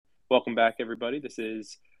Welcome back, everybody. This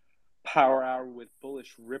is Power Hour with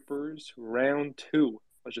Bullish Rippers, round two.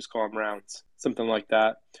 Let's just call them rounds, something like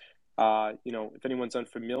that. If anyone's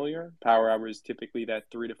unfamiliar, Power Hour is typically that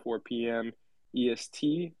 3 to 4 p.m.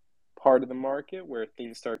 EST part of the market where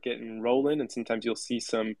things start getting rolling, and sometimes you'll see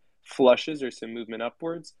some flushes or some movement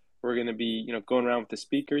upwards. We're going to be, going around with the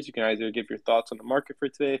speakers. You can either give your thoughts on the market for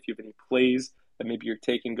today, if you have any plays that maybe you're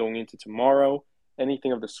taking going into tomorrow,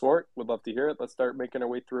 anything of the sort. Would love to hear it. Let's start making our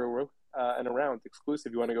way through and around.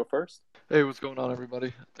 Exclusive, you want to go first? Hey, what's going on,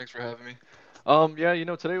 everybody? Thanks for having me.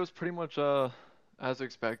 Yeah, today was pretty much as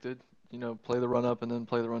expected. Play the run up and then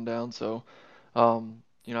play the run down. So, I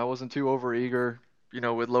wasn't too over eager,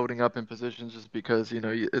 with loading up in positions just because,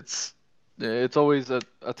 it's always a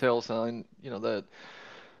tail sign, that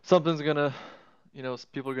something's gonna,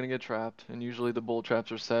 people are gonna get trapped, and usually the bull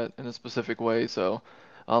traps are set in a specific way. So,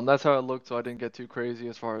 that's how it looked. So I didn't get too crazy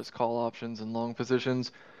as far as call options and long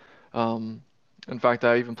positions. Um, in fact,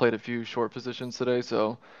 I even played a few short positions today,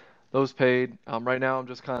 so those paid. Right now, I'm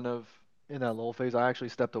just kind of in that lull phase. I actually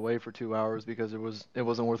stepped away for 2 hours because it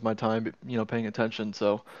wasn't worth my time, paying attention.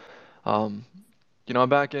 So, um, I'm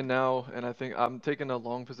back in now, and I think I'm taking a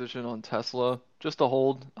long position on Tesla just to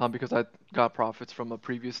hold, because I got profits from a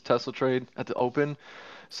previous Tesla trade at the open.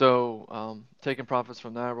 So, taking profits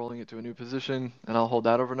from that, rolling it to a new position, and I'll hold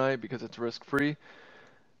that overnight because it's risk free.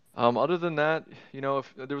 Other than that,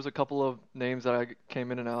 if there was a couple of names that I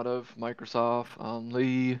came in and out of, Microsoft,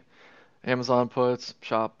 Lee, Amazon puts,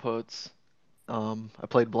 Shop puts. I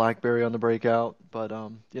played BlackBerry on the breakout, but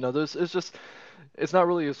it's not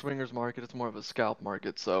really a swingers market. It's more of a scalp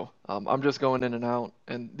market. So I'm just going in and out,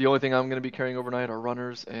 and the only thing I'm going to be carrying overnight are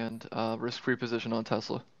runners and risk-free position on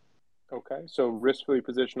Tesla. Okay, so risk-free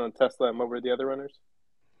position on Tesla, and what were the other runners?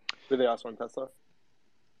 Were they also on Tesla?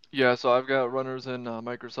 Yeah, so I've got runners in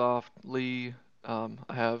Microsoft, Lee.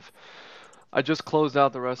 I just closed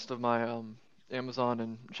out the rest of my Amazon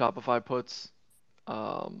and Shopify puts.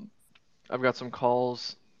 Um, I've got some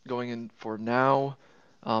calls going in for now,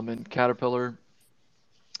 in Caterpillar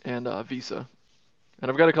and Visa.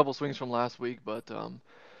 And I've got a couple swings from last week, but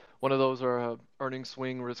one of those are a earnings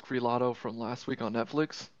swing risk-free lotto from last week on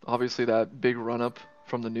Netflix. Obviously, that big run-up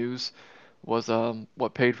from the news was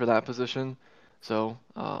what paid for that position. So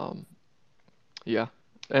yeah,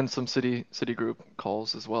 and some Citigroup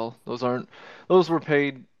calls as well. Those were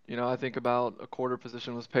paid. I think about a quarter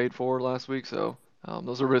position was paid for last week, so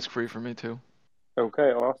those are risk-free for me too.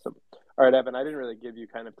 Okay, awesome. All right, Evan, I didn't really give you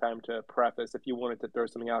kind of time to preface if you wanted to throw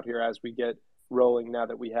something out here as we get rolling now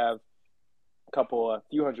that we have a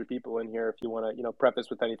few hundred people in here, if you want to, preface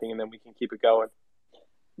with anything, and then we can keep it going.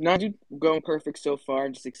 No, dude, going perfect so far.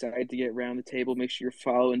 Just excited to get around the table. Make sure you're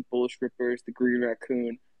following Bullish Rippers, the Green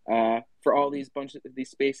Raccoon, for all these bunch of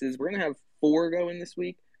these spaces. We're gonna have four going this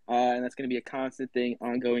week, and that's gonna be a constant thing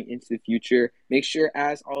ongoing into the future. Make sure,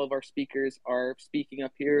 as all of our speakers are speaking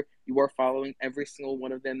up here, you are following every single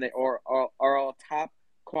one of them. They are all top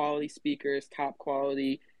quality speakers, top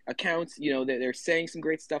quality accounts. They're saying some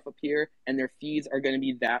great stuff up here, and their feeds are going to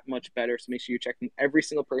be that much better. So make sure you're checking every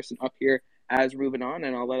single person up here as moving on,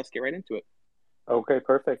 and I'll let us get right into it. Okay,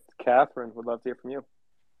 perfect. Catherine, would love to hear from you.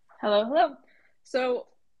 Hello, hello. So,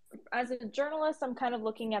 as a journalist, I'm kind of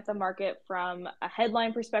looking at the market from a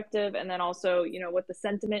headline perspective and then also, what the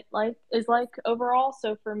sentiment is like overall.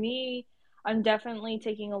 So for me, I'm definitely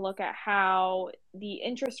taking a look at how the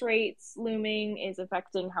interest rates looming is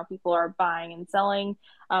affecting how people are buying and selling.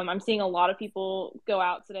 I'm seeing a lot of people go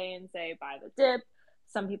out today and say buy the dip.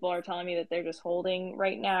 Some people are telling me that they're just holding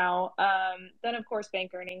right now. Then, of course,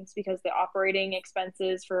 bank earnings because the operating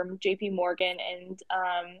expenses from JP Morgan and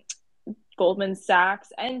Goldman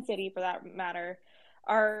Sachs and Citi, for that matter,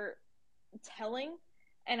 are telling.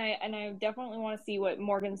 And I definitely want to see what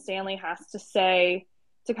Morgan Stanley has to say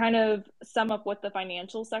to kind of sum up what the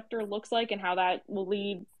financial sector looks like and how that will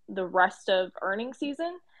lead the rest of earnings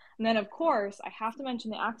season. And then, of course, I have to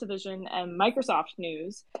mention the Activision and Microsoft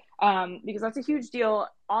news, because that's a huge deal.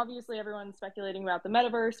 Obviously, everyone's speculating about the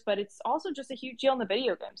metaverse, but it's also just a huge deal in the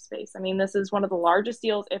video game space. I mean, this is one of the largest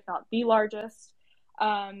deals, if not the largest.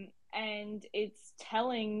 And it's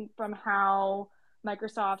telling from how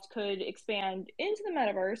Microsoft could expand into the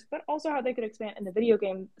metaverse, but also how they could expand in the video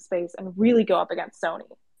game space and really go up against Sony.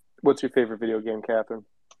 What's your favorite video game, Catherine?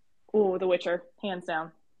 Oh, The Witcher, hands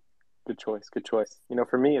down. Good choice, good choice.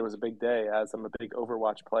 For me, it was a big day as I'm a big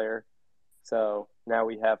Overwatch player. So now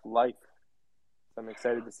we have life. So I'm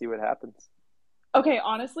excited to see what happens. Okay,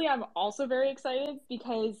 honestly, I'm also very excited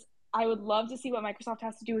because I would love to see what Microsoft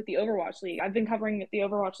has to do with the Overwatch League. I've been covering the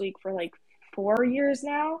Overwatch League for like 4 years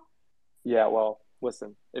now. Yeah, well,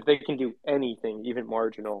 listen, If they can do anything, even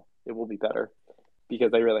marginal, it will be better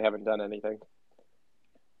because they really haven't done anything.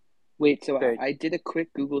 Wait, so They, I did a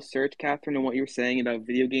quick Google search, Catherine, on what you were saying about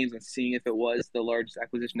video games and seeing if it was the largest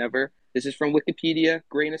acquisition ever. This is from Wikipedia.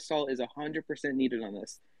 Grain of salt is 100% needed on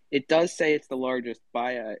this. It does say it's the largest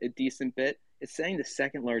by a decent bit. It's saying the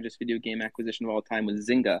second largest video game acquisition of all time was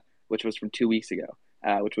Zynga, which was from 2 weeks ago,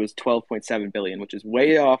 which was 12.7 billion, which is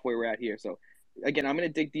way off where we're at here. So again, I'm going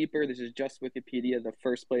to dig deeper. This is just Wikipedia, the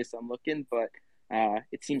first place I'm looking, but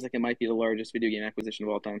it seems like it might be the largest video game acquisition of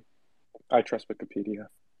all time. I trust Wikipedia.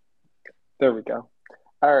 There we go.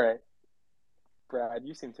 All right. Brad,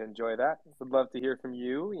 you seem to enjoy that. Would love to hear from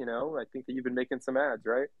you. I think that you've been making some ads,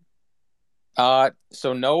 right?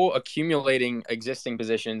 So no accumulating existing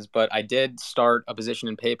positions, but I did start a position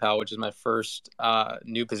in PayPal, which is my first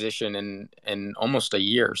new position in almost a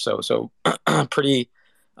year. So pretty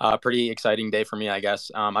exciting day for me, I guess.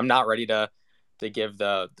 I'm not ready to give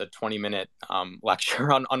the 20-minute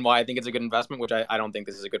lecture on why I think it's a good investment, which I don't think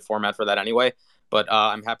this is a good format for that anyway. But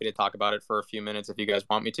I'm happy to talk about it for a few minutes if you guys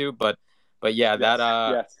want me to. But yeah,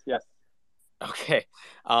 Yes. Okay.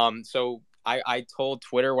 So I told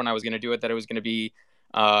Twitter when I was going to do it that it was going to be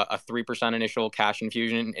a 3% initial cash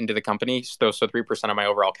infusion into the company. So 3% of my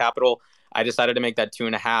overall capital. I decided to make that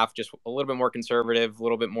 2.5, just a little bit more conservative, a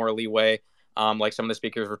little bit more leeway. Like some of the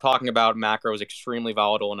speakers were talking about, macro is extremely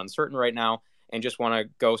volatile and uncertain right now, and just want to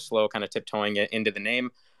go slow, kind of tiptoeing it into the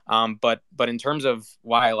name. But in terms of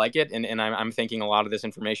why I like it, and I'm thinking a lot of this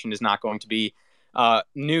information is not going to be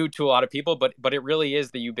new to a lot of people, but it really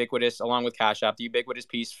is the ubiquitous, along with Cash App, the ubiquitous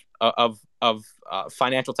piece of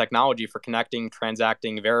financial technology for connecting,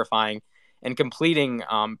 transacting, verifying, and completing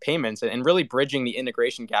payments, and really bridging the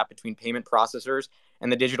integration gap between payment processors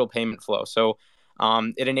and the digital payment flow. So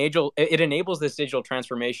it enables this digital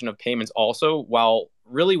transformation of payments also, while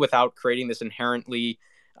really without creating this inherent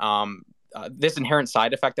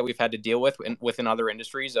side effect that we've had to deal with within other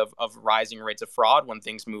industries of rising rates of fraud when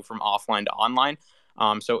things move from offline to online.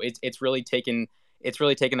 So it's really taken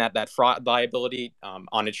that fraud liability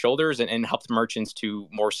on its shoulders and helped merchants to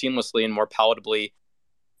more seamlessly and more palatably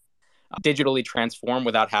digitally transform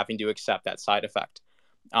without having to accept that side effect.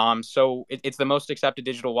 So it's the most accepted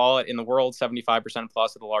digital wallet in the world. 75%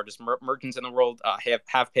 plus of the largest merchants in the world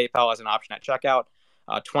have PayPal as an option at checkout.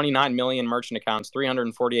 29 million merchant accounts,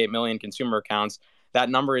 348 million consumer accounts. That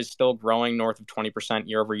number is still growing north of 20%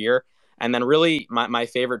 year over year. And then really my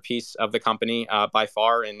favorite piece of the company by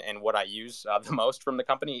far, and what I use the most from the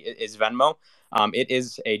company is Venmo. It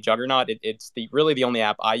is a juggernaut. It's really the only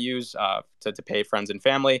app I use to pay friends and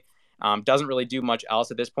family. Doesn't really do much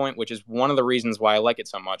else at this point, which is one of the reasons why I like it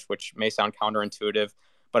so much, which may sound counterintuitive,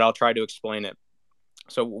 but I'll try to explain it.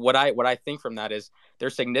 So what I think from that is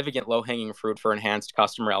there's significant low-hanging fruit for enhanced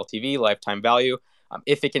customer LTV, lifetime value.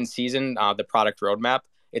 If it can season the product roadmap,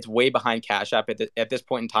 it's way behind Cash App at this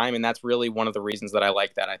point in time, and that's really one of the reasons that I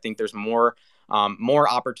like that. I think there's more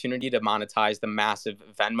opportunity to monetize the massive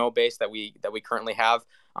Venmo base that we currently have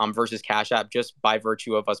versus Cash App, just by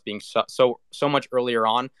virtue of us being so much earlier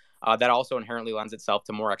on. That also inherently lends itself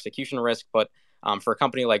to more execution risk, but for a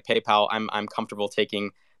company like PayPal, I'm comfortable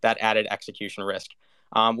taking that added execution risk.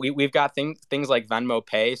 We've got things like Venmo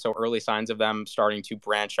Pay, so early signs of them starting to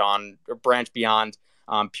branch beyond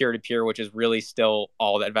peer-to-peer, which is really still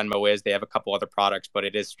all that Venmo is. They have a couple other products, but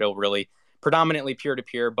it is still really predominantly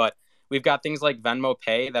peer-to-peer. But we've got things like Venmo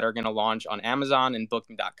Pay that are going to launch on Amazon and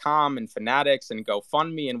Booking.com and Fanatics and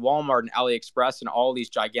GoFundMe and Walmart and AliExpress and all these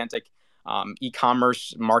gigantic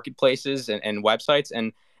e-commerce marketplaces and websites.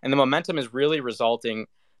 And the momentum is really resulting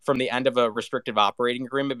from the end of a restrictive operating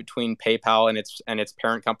agreement between PayPal and its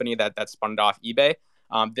parent company that spun it off, eBay.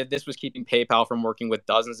 This was keeping PayPal from working with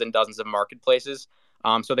dozens and dozens of marketplaces.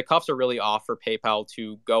 So the cuffs are really off for PayPal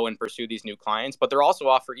to go and pursue these new clients, but they're also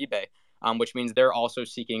off for eBay, which means they're also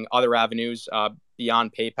seeking other avenues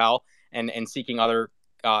beyond PayPal and seeking other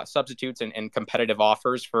substitutes and competitive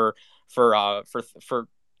offers for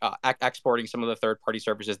exporting some of the third-party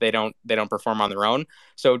services they don't perform on their own.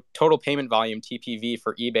 So total payment volume (TPV)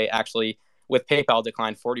 for eBay actually with PayPal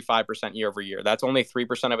declined 45% year over year. That's only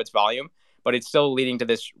 3% of its volume, but it's still leading to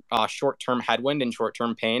this short-term headwind and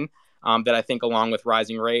short-term pain that I think, along with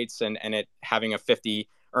rising rates and it having a 50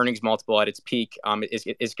 earnings multiple at its peak,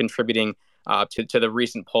 is contributing to the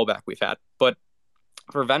recent pullback we've had. But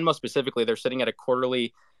for Venmo specifically, they're sitting at a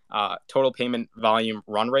quarterly total payment volume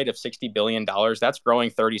run rate of $60 billion. That's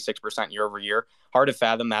growing 36% year over year. Hard to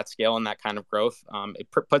fathom that scale and that kind of growth. It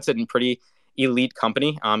puts it in pretty elite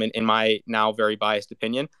company, in my now very biased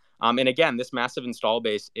opinion. And again, this massive install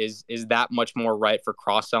base is that much more ripe for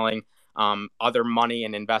cross-selling, other money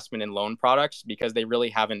and investment in loan products, because they really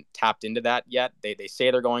haven't tapped into that yet. They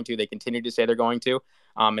say they're going to, they continue to say they're going to,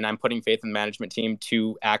 and I'm putting faith in the management team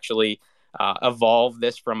to actually evolve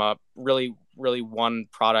this from a really one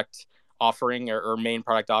product offering or main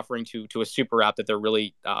product offering to a super app that they're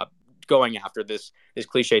really going after, this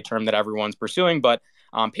cliche term that everyone's pursuing. But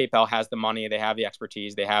PayPal has the money, they have the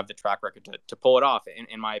expertise, they have the track record to pull it off,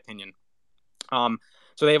 in my opinion.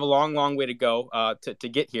 So they have a long way to go to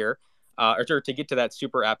get here, or to get to that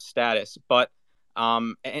super app status. But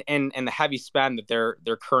and the heavy spend that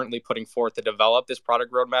they're currently putting forth to develop this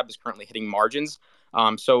product roadmap is currently hitting margins.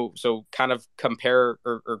 So kind of compare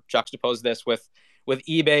or juxtapose this with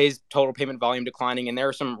eBay's total payment volume declining, and there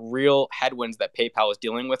are some real headwinds that PayPal is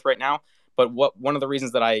dealing with right now. But one of the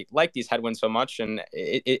reasons that I like these headwinds so much, and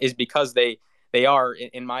it is because they are,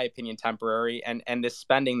 in my opinion, temporary, and this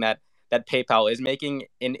spending that PayPal is making,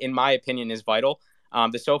 in my opinion, is vital.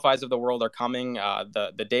 The SoFis of the world are coming,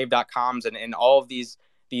 the Dave.coms, and all of these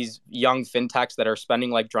young fintechs that are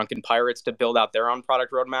spending like drunken pirates to build out their own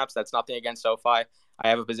product roadmaps. That's nothing against SoFi. I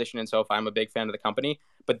have a position in SoFi. I'm a big fan of the company.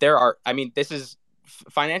 But this is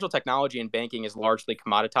financial technology and banking is largely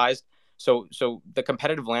commoditized. So the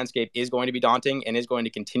competitive landscape is going to be daunting and is going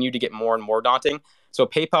to continue to get more and more daunting. So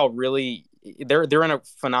PayPal really, they're in a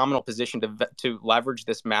phenomenal position to leverage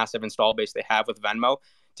this massive install base they have with Venmo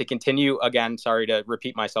to continue, again, sorry to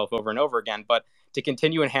repeat myself over and over again, but to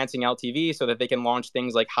continue enhancing LTV so that they can launch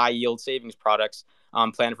things like high yield savings products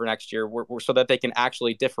planned for next year, so that they can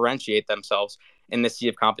actually differentiate themselves in this sea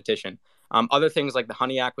of competition. Other things like the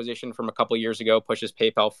Honey acquisition from a couple of years ago pushes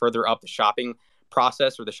PayPal further up the shopping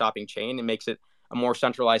process or the shopping chain and makes it a more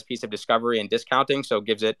centralized piece of discovery and discounting. So it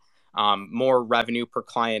gives it more revenue per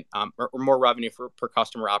client, or more revenue per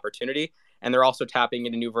customer opportunity. And they're also tapping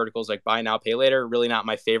into new verticals like buy now, pay later. Really not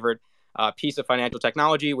my favorite piece of financial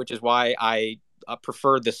technology, which is why I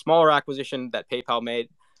prefer the smaller acquisition that PayPal made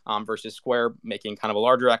versus Square making kind of a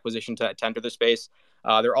larger acquisition to enter the space.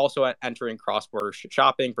 They're also entering cross-border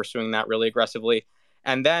shopping, pursuing that really aggressively.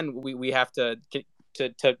 And then we have to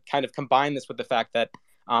kind of combine this with the fact that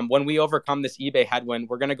when we overcome this eBay headwind,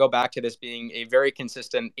 we're going to go back to this being a very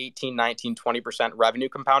consistent 18, 19, 20% revenue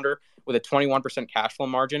compounder with a 21% cash flow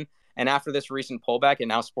margin. And after this recent pullback, it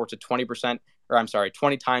now sports a 20 times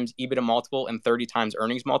EBITDA multiple and 30 times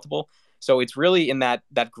earnings multiple. So it's really in that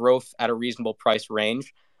growth at a reasonable price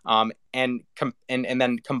range. And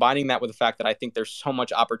then combining that with the fact that I think there's so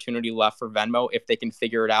much opportunity left for Venmo if they can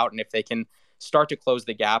figure it out and if they can start to close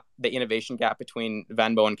the gap, the innovation gap between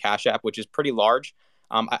Venmo and Cash App, which is pretty large.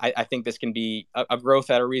 I think this can be a growth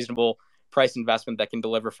at a reasonable price investment that can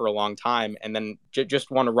deliver for a long time. And then just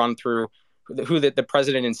want to run through who the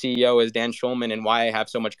president and CEO is, Dan Schulman, and why I have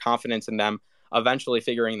so much confidence in them eventually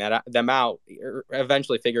figuring them out, or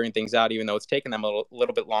eventually figuring things out, even though it's taken them a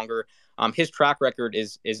little bit longer. His track record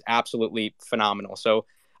is absolutely phenomenal. So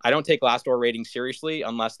I don't take Glassdoor ratings seriously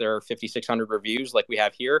unless there are 5,600 reviews like we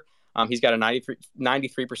have here. He's got a 93%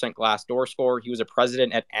 Glassdoor score. He was a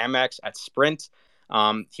president at Amex, at Sprint.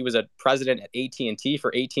 He was a president at AT&T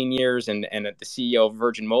for 18 years and the CEO of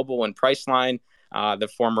Virgin Mobile and Priceline, the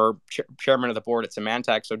former chairman of the board at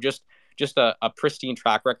Symantec. So just a pristine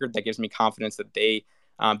track record that gives me confidence that they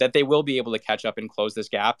will be able to catch up and close this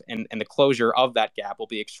gap. And the closure of that gap will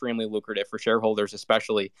be extremely lucrative for shareholders,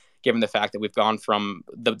 especially given the fact that we've gone from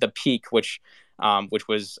the peak, which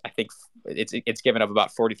was, I think it's given up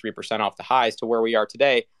about 43% off the highs, to where we are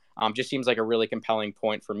today. Just seems like a really compelling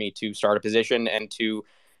point for me to start a position and to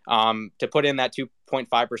put in that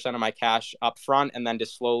 2.5% of my cash up front, and then to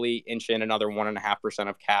slowly inch in another 1.5%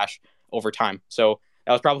 of cash over time. So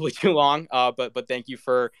that was probably too long, but thank you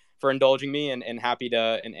for indulging me, and happy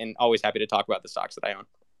to and always happy to talk about the stocks that I own.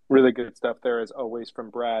 Really good stuff there, as always,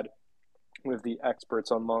 from Brad, with the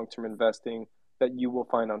experts on long-term investing that you will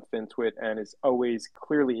find on FinTwit, and is always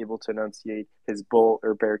clearly able to enunciate his bull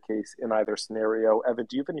or bear case in either scenario. Evan,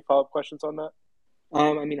 do you have any follow-up questions on that?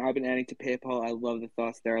 I mean, I've been adding to PayPal. I love the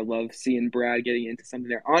thoughts there. I love seeing Brad getting into something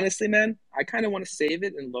there. Honestly, man, I kind of want to save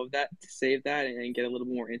it and love that, to save that and get a little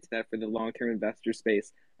more into that for the long-term investor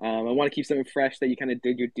space. I want to keep something fresh that you kind of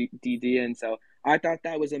did your DD in. So I thought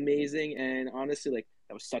that was amazing. And honestly, like,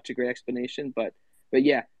 that was such a great explanation. But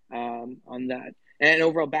yeah, on that. And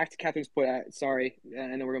overall, back to Catherine's point, sorry,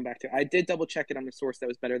 I know we're going back to it. I did double check it on the source that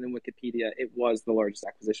was better than Wikipedia. It was the largest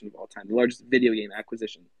acquisition of all time, the largest video game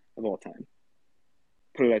acquisition of all time.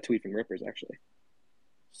 Put it out tweet from Rippers, actually.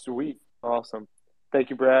 Sweet. Awesome.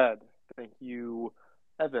 Thank you, Brad. Thank you,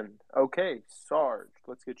 Evan. Okay, Sarge,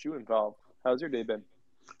 let's get you involved. How's your day been?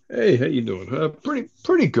 Hey, how you doing?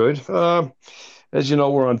 Pretty good. As you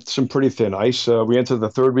know, we're on some pretty thin ice. We enter the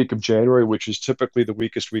third week of January, which is typically the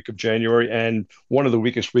weakest week of January and one of the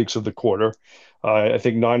weakest weeks of the quarter. I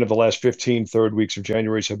think 9 of the last 15 third weeks of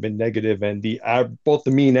January have been negative, and both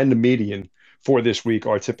the mean and the median for this week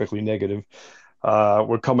are typically negative.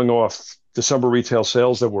 We're coming off December retail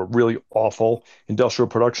sales that were really awful, industrial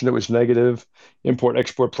production that was negative,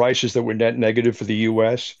 import-export prices that were net negative for the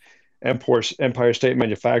U.S., Empire State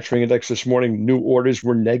Manufacturing Index this morning, new orders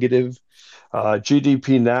were negative.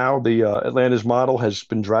 GDP now, the Atlanta's model has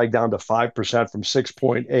been dragged down to 5% from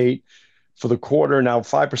 6.8 for the quarter. Now,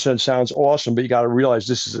 5% sounds awesome, but you got to realize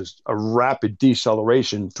this is a rapid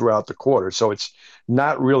deceleration throughout the quarter. So it's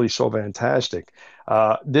not really so fantastic.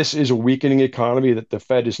 This is a weakening economy that the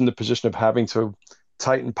Fed is in the position of having to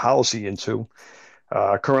tighten policy into.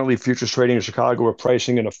 Currently, futures trading in Chicago are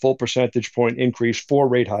pricing in a full percentage point increase, 4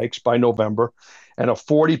 rate hikes by November, and a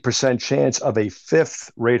 40% chance of a fifth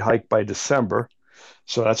rate hike by December.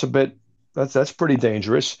 So that's pretty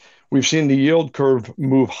dangerous. We've seen the yield curve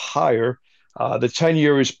move higher. The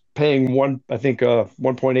 10-year is paying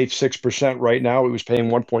 1.86% right now. It was paying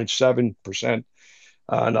 1.7%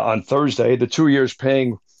 on Thursday. The 2 year is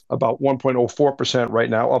paying about 1.04% right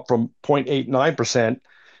now, up from 0.89%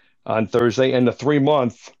 on Thursday, and the 3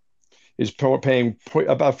 month is paying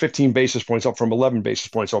about 15 basis points, up from 11 basis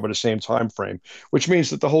points over the same time frame, which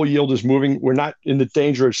means that the whole yield is moving. We're not in the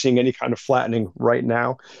danger of seeing any kind of flattening right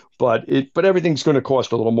now, but everything's going to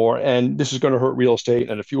cost a little more, and this is going to hurt real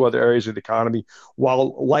estate and a few other areas of the economy,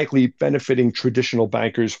 while likely benefiting traditional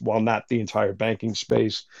bankers, while not the entire banking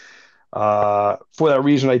space. For that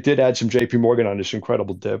reason, I did add some JP Morgan on this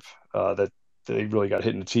incredible dip that they really got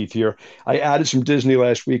hit in the teeth here. I added some Disney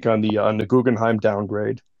last week on the Guggenheim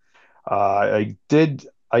downgrade. I did.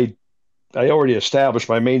 I already established,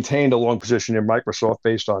 but I maintained a long position in Microsoft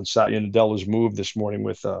based on Satya Nadella's move this morning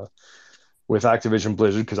with Activision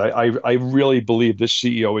Blizzard, because I really believe this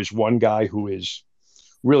CEO is one guy who is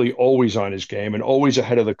really always on his game and always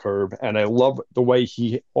ahead of the curve. And I love the way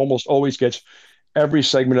he almost always gets every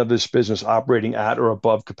segment of this business operating at or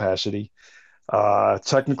above capacity.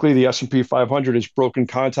 Technically, the S&P 500 has broken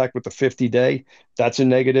contact with the 50-day. That's a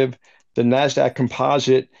negative. The NASDAQ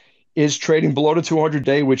composite is trading below the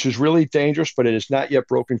 200-day, which is really dangerous, but it has not yet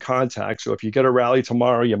broken contact. So if you get a rally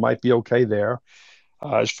tomorrow, you might be okay there.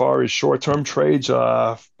 As far as short-term trades,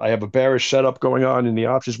 I have a bearish setup going on in the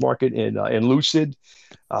options market in Lucid.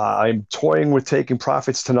 I'm toying with taking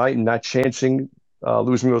profits tonight and not chancing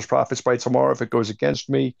losing those profits by tomorrow if it goes against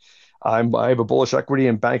me. I have a bullish equity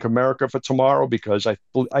in Bank of America for tomorrow because I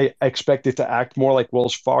expect it to act more like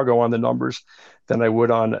Wells Fargo on the numbers than I would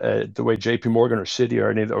on the way JP Morgan or Citi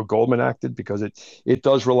or Goldman acted, because it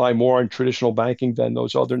does rely more on traditional banking than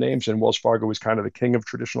those other names, and Wells Fargo is kind of the king of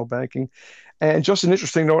traditional banking. And just an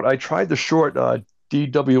interesting note, I tried the short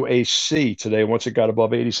DWAC today once it got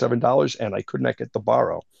above $87, and I could not get the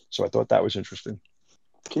borrow. So I thought that was interesting.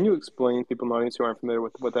 Can you explain, people in the audience who aren't familiar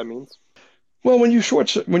with what that means? Well, when you short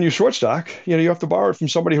stock, you have to borrow it from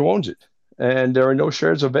somebody who owns it, and there are no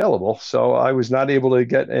shares available. So I was not able to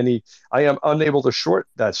get any. I am unable to short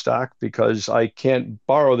that stock because I can't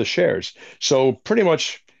borrow the shares. So pretty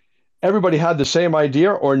much everybody had the same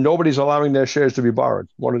idea, or nobody's allowing their shares to be borrowed,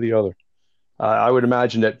 one or the other. I would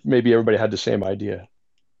imagine that maybe everybody had the same idea.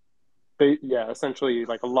 Yeah, essentially,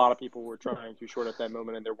 like a lot of people were trying to short at that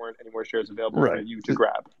moment, and there weren't any more shares available for Right. you to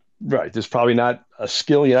grab. Right. There's probably not a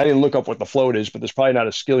skillion. I didn't look up what the float is, but there's probably not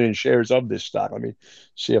a skillion shares of this stock. Let me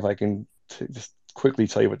see if I can just quickly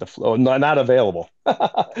tell you what the float. Not available.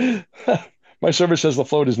 My server says the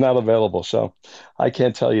float is not available, so I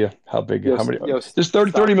can't tell you how big, how many. There's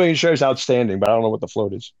 30 million shares outstanding, but I don't know what the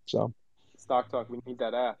float is. So Stock Talk, we need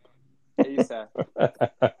that app ASAP.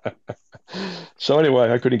 So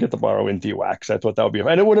anyway, I couldn't get the borrow in DWAX. I thought that would be,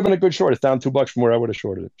 and it would have been a good short. It's down $2 from where I would have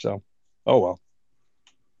shorted it. So, oh well.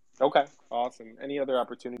 Okay, awesome. Any other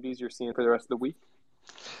opportunities you're seeing for the rest of the week?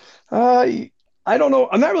 I don't know.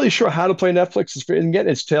 I'm not really sure how to play Netflix. It's getting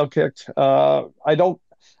its tail kicked. I don't.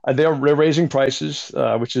 They're raising prices,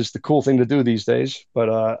 which is the cool thing to do these days.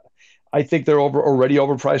 But I think they're already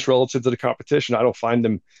overpriced relative to the competition. I don't find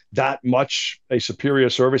them that much a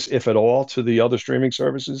superior service, if at all, to the other streaming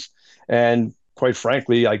services. And quite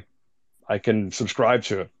frankly, I can subscribe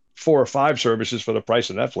to 4 or 5 services for the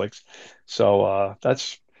price of Netflix. So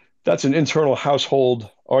that's an internal household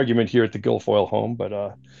argument here at the Guilfoyle home, but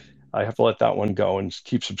I have to let that one go and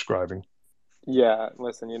keep subscribing. Yeah,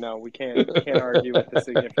 listen, we can't argue with the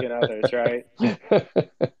significant others, right?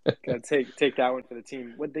 Gotta take that one for the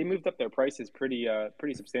team. What they moved up their prices pretty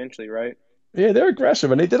substantially, right? Yeah, they're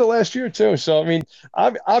aggressive, and they did it last year too. So I mean,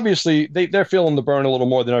 obviously they're feeling the burn a little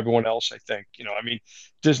more than everyone else. I think I mean,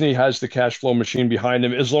 Disney has the cash flow machine behind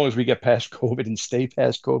them. As long as we get past COVID and stay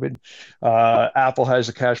past COVID, Apple has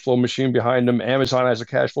a cash flow machine behind them. Amazon has a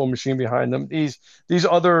cash flow machine behind them. These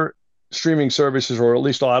other streaming services, or at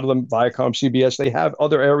least a lot of them, Viacom, CBS, they have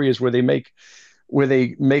other areas where they make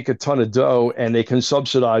a ton of dough and they can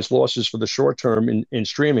subsidize losses for the short term in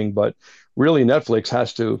streaming. But really, Netflix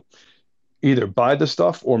has to either buy the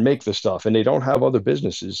stuff or make the stuff, and they don't have other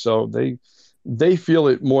businesses, so they feel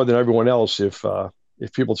it more than everyone else if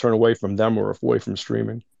people turn away from them or away from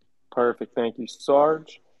streaming. Perfect. Thank you,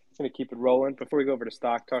 Sarge. Going to keep it rolling. Before we go over to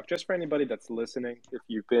Stock Talk, just for anybody that's listening, if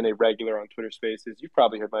you've been a regular on Twitter Spaces, you've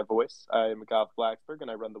probably heard my voice. I am Gav Blacksburg,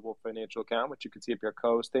 and I run the Wolf Financial account, which you can see if you're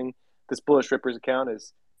co-hosting. This Bullish Rippers account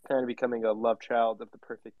is kind of becoming a love child of the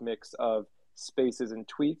perfect mix of spaces and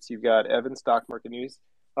tweets. You've got Evan, Stock Market News,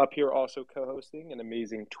 up here also co-hosting, an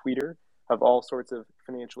amazing tweeter of all sorts of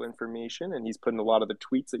financial information, and he's putting a lot of the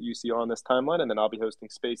tweets that you see on this timeline, and then I'll be hosting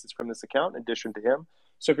spaces from this account in addition to him.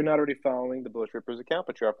 So if you're not already following the Bullish Rippers account,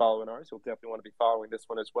 but you are following ours, you'll definitely want to be following this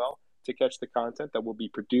one as well to catch the content that we'll be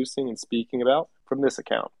producing and speaking about from this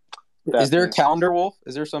account. Is there a calendar, Wolf?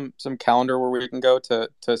 Is there some calendar where we can go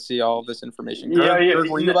to see all of this information? Gerg,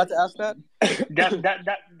 were you about to ask that?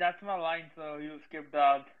 That's my line, so you skip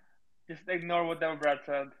that. Just ignore whatever Brad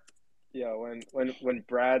said. Yeah, when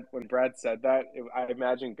Brad said that, I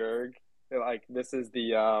imagine Gerg like this is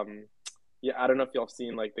the yeah, I don't know if y'all have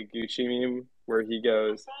seen like the Gucci meme where he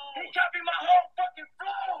goes, "He chopping my whole fucking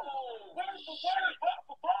flow. Where's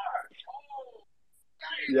the bars?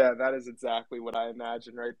 Yeah, that is exactly what I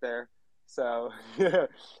imagine right there. So,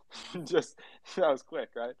 just that was quick,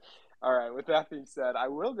 right? All right. With that being said, I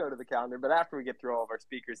will go to the calendar, but after we get through all of our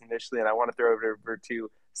speakers initially, and I want to throw it over to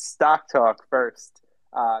Stock Talk first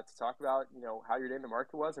to talk about how your day in the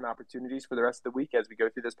market was and opportunities for the rest of the week as we go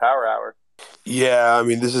through this power hour. Yeah, I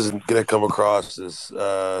mean, this isn't going to come across as,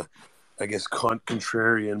 I guess,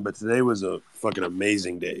 contrarian, but today was a fucking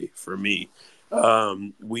amazing day for me.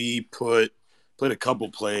 We played a couple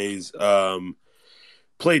plays.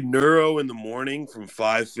 Played Neuro in the morning from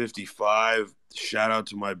 5:55. Shout out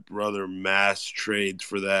to my brother Mass Trades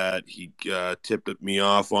for that. He tipped me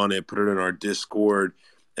off on it, put it in our Discord,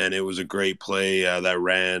 and it was a great play that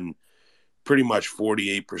ran pretty much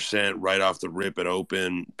 48% right off the rip at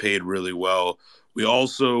open, paid really well. We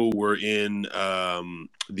also were in the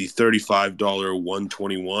 $35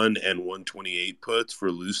 121 and 128 puts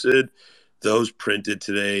for Lucid. Those printed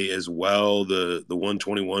today as well. The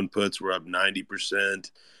 121 puts were up 90%,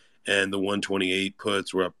 and the 128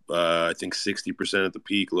 puts were up, I think, 60% at the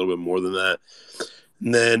peak, a little bit more than that.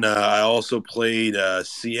 And then I also played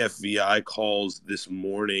CFVI calls this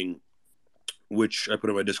morning, which I put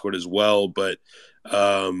in my Discord as well. But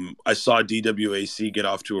I saw DWAC get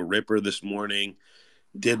off to a ripper this morning,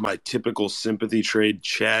 did my typical sympathy trade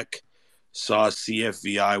check, saw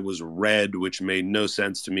CFVI was red, which made no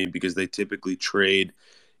sense to me because they typically trade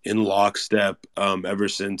in lockstep ever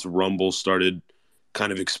since Rumble started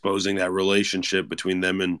kind of exposing that relationship between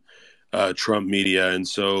them and Trump media. And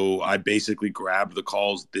so I basically grabbed the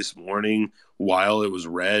calls this morning while it was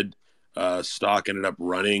red. Stock ended up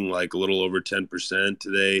running like a little over 10%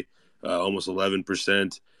 today, almost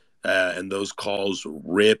 11%. And those calls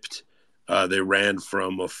ripped. They ran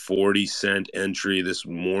from a 40-cent entry this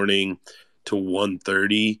morning to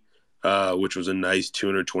 130, which was a nice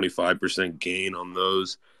 225% gain on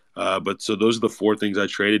those. But so those are the four things I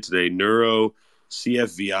traded today: Neuro,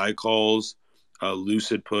 CFVI calls,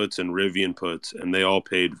 Lucid puts, and Rivian puts, and they all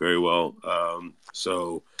paid very well.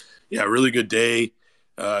 So yeah, really good day.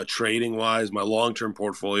 Trading wise, my long-term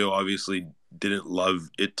portfolio obviously didn't love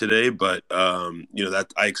it today, but that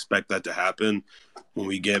I expect that to happen when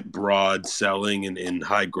we get broad selling and in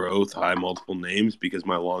high growth, high multiple names, because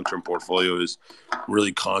my long-term portfolio is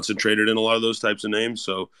really concentrated in a lot of those types of names.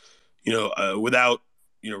 So, without,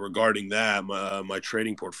 regarding that, my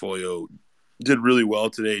trading portfolio did really well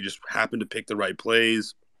today. Just happened to pick the right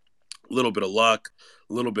plays, a little bit of luck,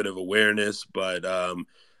 a little bit of awareness, but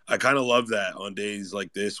I kind of love that on days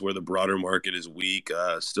like this where the broader market is weak,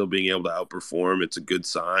 still being able to outperform. It's a good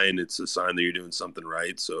sign. It's a sign that you're doing something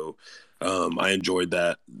right. So I enjoyed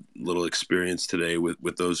that little experience today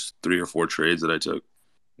with those 3 or 4 trades that I took.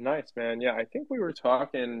 Nice, man. Yeah, I think we were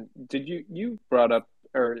talking. Did you brought up,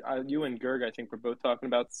 or you and Gerg, I think, were both talking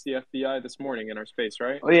about CFBI this morning in our space,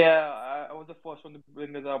 right? Oh yeah, I was the first one to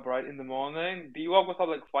bring it up right in the morning. D-Walk was up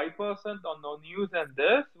like 5% on no news, and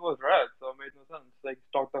this was red, so it made no sense. Like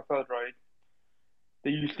stock that felt right.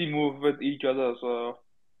 They usually move with each other, so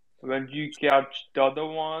When you catch the other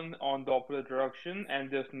one on the opposite direction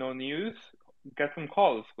and there's no news, get some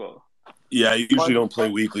calls, go. Yeah, I usually Mine, don't play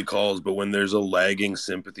weekly calls, but when there's a lagging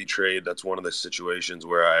sympathy trade, that's one of the situations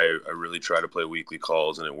where I really try to play weekly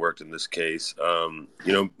calls, and it worked in this case.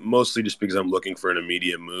 Mostly just because I'm looking for an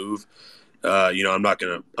immediate move. I'm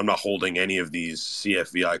not holding any of these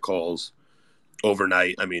CFVI calls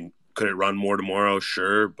overnight. I mean, could it run more tomorrow?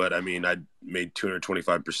 Sure, but I mean, I made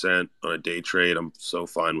 225% on a day trade. I'm so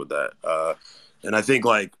fine with that. And I think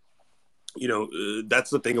that's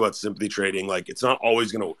the thing about sympathy trading. Like, it's not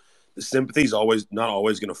always gonna the sympathy's always not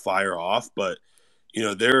always gonna fire off, but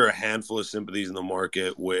there are a handful of sympathies in the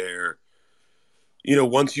market where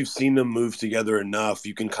once you've seen them move together enough,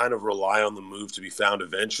 you can kind of rely on the move to be found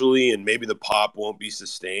eventually. And maybe the pop won't be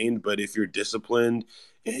sustained, but if you're disciplined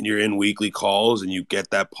and you're in weekly calls and you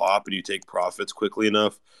get that pop and you take profits quickly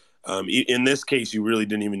enough, in this case, you really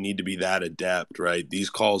didn't even need to be that adept, right? These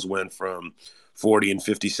calls went from 40 and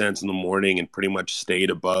 50 cents in the morning and pretty much stayed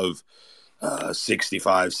above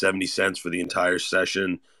 65, 70 cents for the entire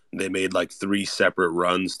session. They made like three separate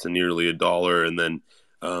runs to nearly a dollar. And then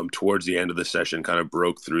towards the end of the session, kind of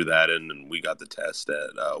broke through that. And we got the test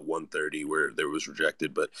at 130 where there was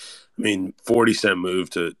rejected. But I mean, 40-cent move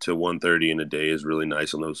to 130 in a day is really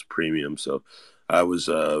nice on those premiums. So I was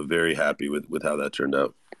very happy with how that turned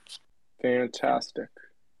out. Fantastic.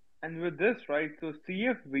 And with this, right, so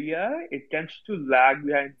CFVI, it tends to lag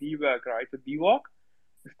behind DWAC, right? So DWAC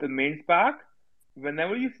is the main SPAC.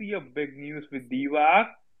 Whenever you see a big news with DWAC,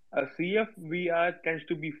 a CFVI tends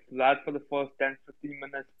to be flat for the first 10-15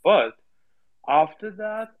 minutes, but after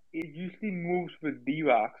that, it usually moves with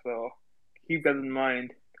DWAC, so keep that in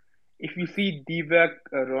mind. If you see DWAC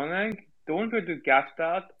running, don't try to catch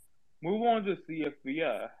that. Move on to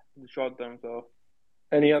CFVI in the short term, so.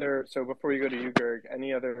 So before you go to you, Gerg,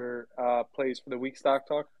 any other plays for the week stock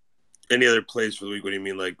talk? Any other plays for the week? What do you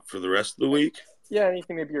mean, like for the rest of the week? Yeah,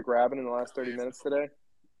 anything maybe you're grabbing in the last 30 minutes today?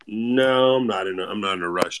 No, I'm not in a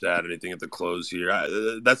rush to add anything at the close here.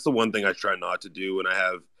 That's the one thing I try not to do when I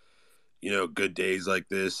have good days like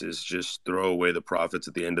this, is just throw away the profits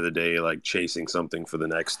at the end of the day, like chasing something for the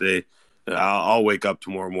next day. I'll wake up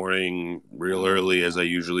tomorrow morning real early, as I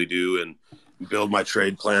usually do, and build my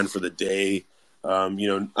trade plan for the day. I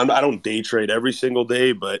don't day trade every single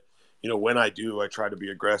day, but when I do, I try to be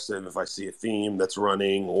aggressive if I see a theme that's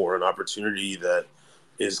running or an opportunity that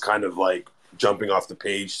is kind of like jumping off the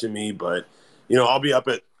page to me. But I'll be up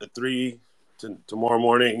at 3 tomorrow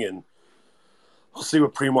morning, and I'll see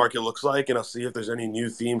what pre-market looks like, and I'll see if there's any new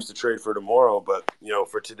themes to trade for tomorrow. But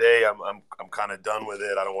for today, I'm kind of done with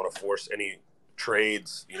it. I don't want to force any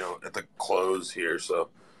trades, at the close here. So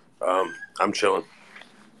I'm chilling.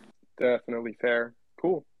 Definitely fair.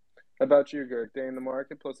 Cool. How about you, Gerg? Day in the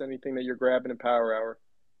market plus anything that you're grabbing in Power Hour?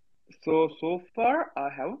 So far, I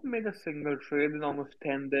haven't made a single trade in almost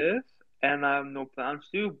 10 days, and I have no plans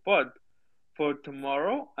to. But for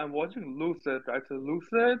tomorrow, I'm watching Lucid, right? So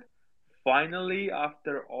Lucid, finally,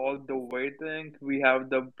 after all the waiting, we have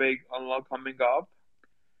the big unlock coming up.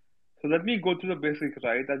 So let me go through the basics,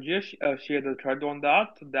 right? I just shared the thread on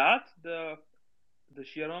that. So that's the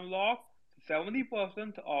share unlock.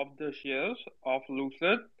 70% of the shares of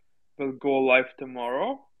Lucid will go live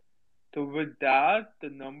tomorrow. So with that, the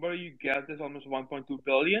number you get is almost 1.2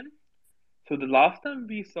 billion. So the last time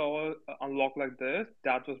we saw a unlock like this,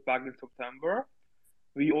 that was back in September.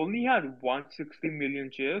 We only had 160 million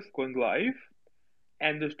shares going live,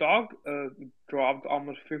 and the stock dropped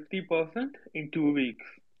almost 50% in 2 weeks.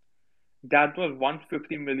 That was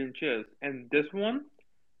 150 million shares, and this one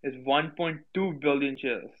is 1.2 billion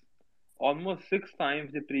shares, almost 6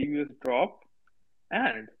 times the previous drop,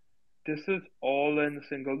 and this is all in a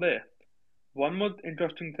single day. One more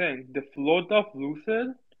interesting thing, the float of Lucid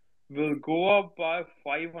will go up by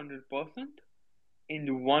 500%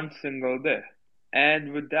 in one single day.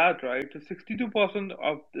 And with that, right, so 62%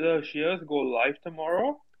 of the shares go live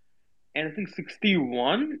tomorrow, and I think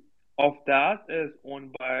 61 of that is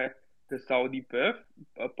owned by the Saudi PIF,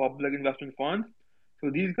 a public investment fund. So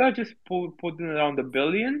these guys just put in around a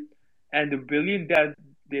billion, and the billion that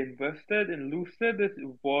they invested in Lucid is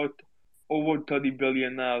worth over 30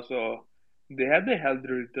 billion now. So they had a healthy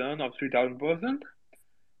return of 3,000%.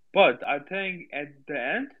 But I think at the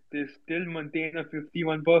end, they still maintain a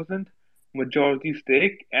 51% majority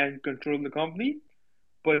stake and control the company,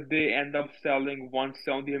 but they end up selling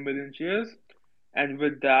 170 million shares. And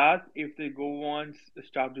with that, if they go on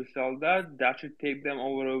start to sell that, that should take them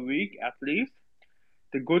over a week at least.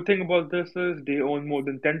 The good thing about this is they own more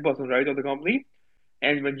than 10%, right, of the company.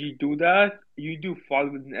 And when you do that, you do fall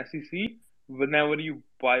within SEC whenever you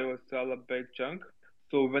buy or sell a big chunk.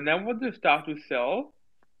 So whenever they start to sell,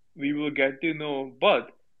 we will get to know.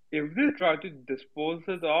 But if they try to dispose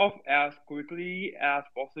it off as quickly as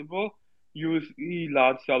possible, you will see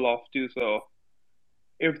large sell-off too. So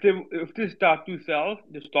if they start to sell,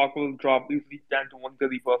 the stock will drop easily 10 to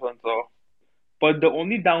 130%. So, but the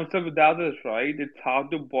only downside with that is right, it's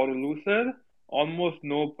hard to borrow lucid. Almost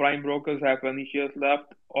no prime brokers have any shares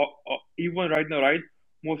left. Or even right now, right,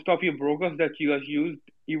 most of your brokers that you guys use,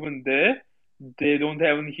 even there, they don't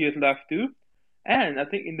have any shares left too. And I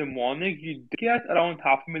think in the morning you get around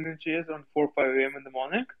 500,000 shares around 4 or 5 a.m. in the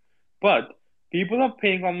morning. But people are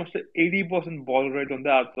paying almost an 80% ball rate on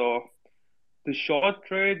that. So the short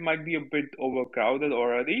trade might be a bit overcrowded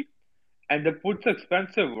already. And the put's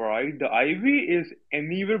expensive, right? The IV is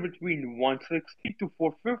anywhere between 160 to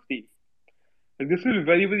 450. Like this is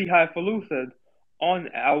very, very high for lucid. On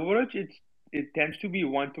average, it tends to be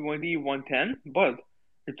 120, 110, but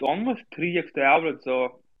it's almost 3x the average.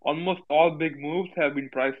 So almost all big moves have been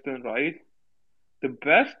priced in, right? The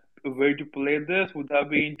best way to play this would have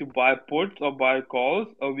been to buy puts or buy calls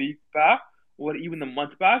a week back or even a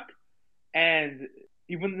month back. And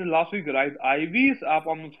even in the last week, right, IV is up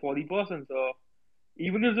almost 40%. So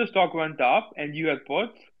even if the stock went up and you had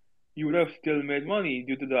puts, you would have still made money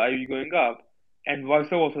due to the IV going up. And vice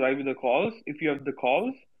versa, right, with the calls. If you have the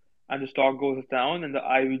calls and the stock goes down and the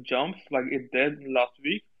IV jumps like it did last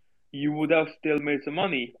week, you would have still made some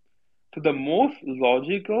money. So the most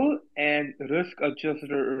logical and risk-adjusted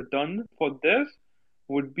return for this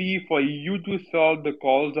would be for you to sell the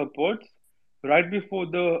calls or puts right before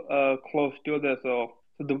the close to this. So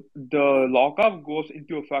the lockup goes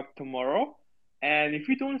into effect tomorrow, and if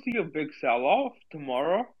you don't see a big sell-off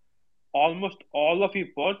tomorrow, almost all of your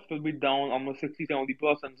puts will be down almost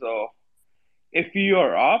 60-70%. So if you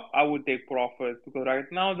are up, I would take profit because right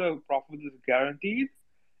now the profit is guaranteed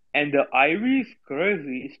and the IV is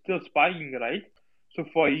crazy, it's still spiking, right? So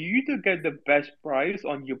for you to get the best price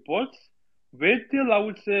on your puts, wait till I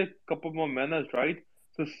would say a couple more minutes, right?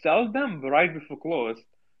 So sell them right before close.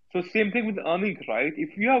 So same thing with earnings, right?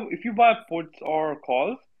 If you buy puts or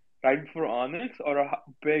calls right before earnings or a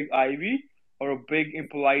big IV or a big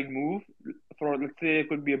implied move for let's say it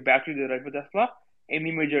could be a battery day right for Tesla,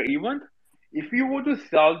 any major event. If you were to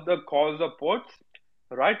sell the calls or puts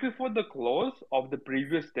right before the close of the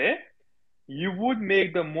previous day, you would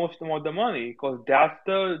make the most amount of the money because that's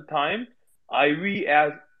the time IV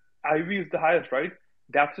is the highest, right?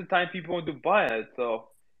 That's the time people want to buy it. So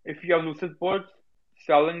if you have lucid puts,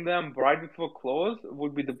 selling them right before close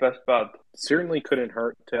would be the best bet. Certainly couldn't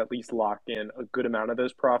hurt to at least lock in a good amount of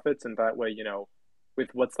those profits, and that way, with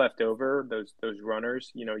what's left over, those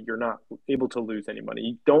runners, you're not able to lose any money.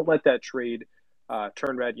 You don't let that trade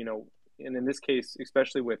turn red, and in this case,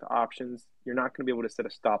 especially with options, you're not going to be able to set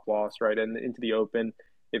a stop loss right and into the open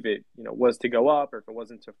if it was to go up or if it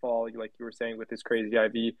wasn't to fall. Like you were saying with this crazy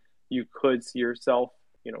IV, you could see yourself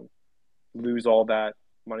lose all that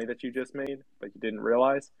money that you just made, but you didn't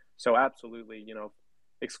realize. So absolutely,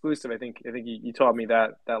 exclusive. I think you taught me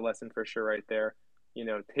that lesson for sure right there.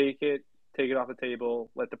 Take it off the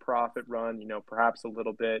table, let the profit run. Perhaps a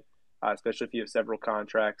little bit, especially if you have several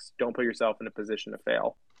contracts. Don't put yourself in a position to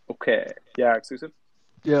fail. Okay, yeah, exclusive.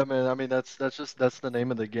 Yeah, man. I mean, that's the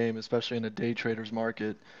name of the game, especially in a day trader's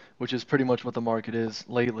market, which is pretty much what the market is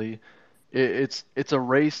lately. It's a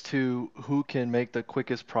race to who can make the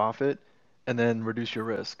quickest profit and then reduce your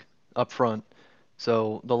risk up front.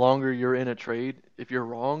 So the longer you're in a trade, if you're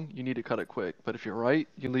wrong, you need to cut it quick. But if you're right,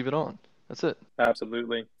 you leave it on. That's it.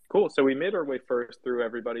 Absolutely. Cool. So we made our way first through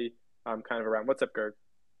everybody, kind of around. What's up, Gerg?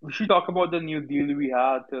 We should talk about the new deal we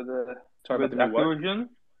had Talk about with the new what?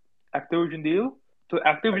 Activision deal. So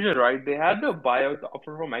Activision, right? They had the buyout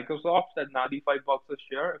offer from Microsoft at $95 a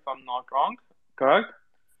share, if I'm not wrong, correct?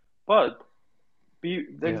 But Yeah,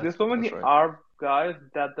 there's so that's many right. ARB guys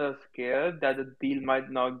that are scared that the deal might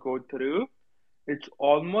not go through. It's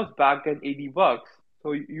almost back at $80.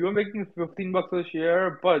 So you're making $15 a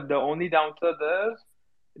share, but the only downside is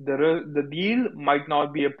the deal might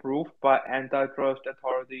not be approved by antitrust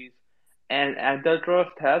authorities. And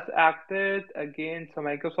antitrust has acted against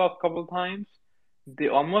Microsoft a couple times. They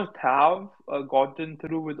almost have gotten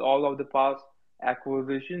through with all of the past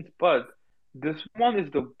acquisitions, but this one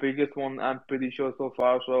is the biggest one I'm pretty sure so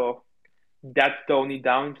far. So that's the only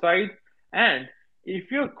downside. And if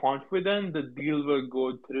you're confident the deal will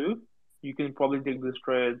go through, you can probably take this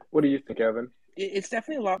trade. What do you think, Evan? It's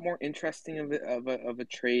definitely a lot more interesting of a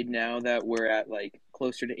trade now that we're at like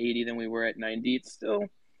closer to 80 than we were at 90. It's still,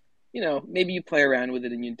 maybe you play around with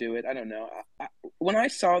it and you do it. I don't know. When I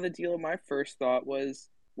saw the deal, my first thought was,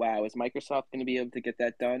 wow, is Microsoft going to be able to get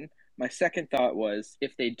that done? my second thought was,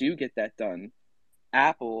 if they do get that done,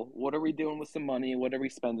 Apple, what are we doing with some money? What are we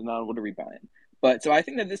spending on? What are we buying? But so I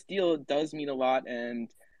think that this deal does mean a lot. And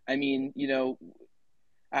I mean,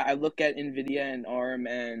 I look at Nvidia and ARM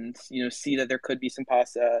and see that there could be some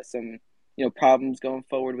problems going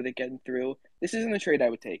forward with it getting through. This isn't a trade I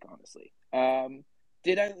would take, honestly.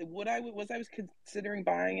 Was I considering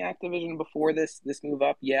buying Activision before this move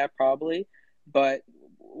up? Yeah, probably, but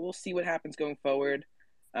we'll see what happens going forward.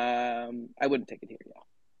 I wouldn't take it here, yeah.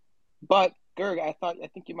 But Gerg, I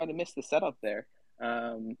think you might have missed the setup there.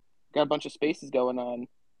 Got a bunch of spaces going on.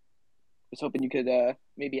 Was hoping you could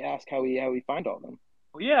maybe ask how we find all of them.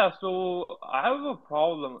 Yeah, so I have a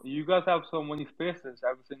problem. You guys have so many spaces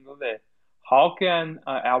every single day. How can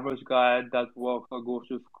an average guy that works or goes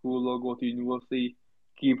to school or go to university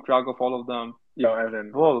keep track of all of them? Yo,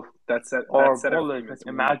 Evan, Wolf that set or of Bullish. agreements.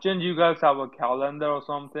 Imagine you guys have a calendar or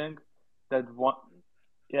something that one.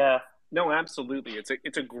 Yeah. No, absolutely.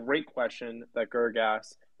 It's a great question that Gerg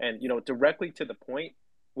asked. And, directly to the point,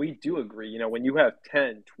 we do agree. When you have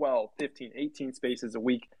 10, 12, 15, 18 spaces a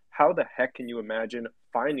week, how the heck can you imagine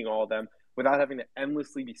finding all of them without having to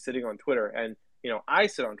endlessly be sitting on Twitter? And, I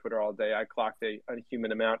sit on Twitter all day. I clocked a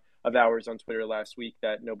unhuman amount of hours on Twitter last week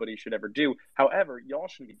that nobody should ever do. However, y'all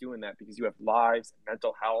shouldn't be doing that because you have lives,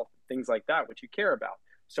 mental health, things like that, which you care about.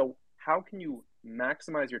 So how can you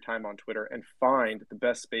maximize your time on Twitter and find the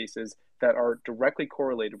best spaces that are directly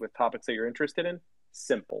correlated with topics that you're interested in?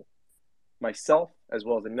 Simple. Myself, as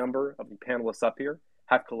well as a number of the panelists up here,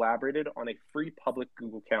 have collaborated on a free public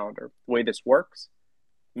Google Calendar. The way this works,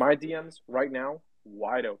 my DMs right now,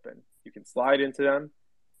 wide open. You can slide into them.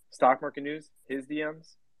 Stock Market News, his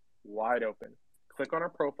DMs, wide open. Click on our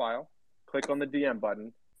profile, click on the DM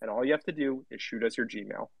button, and all you have to do is shoot us your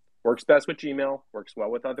Gmail. Works best with Gmail, works well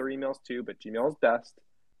with other emails too, but Gmail is best.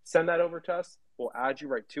 Send that over to us. We'll add you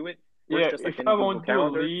right to it. Works Yeah, just like if any I Google want to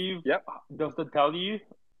calendar. leave, Yep. does it tell you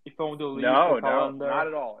if I want to leave No, the calendar? not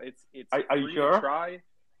at all. It's Are you free sure? to try,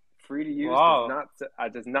 free to use. Wow.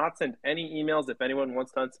 Does not send any emails if anyone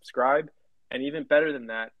wants to unsubscribe. And even better than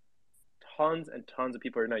that, tons and tons of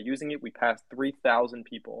people are now using it. We passed 3,000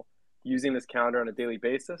 people using this calendar on a daily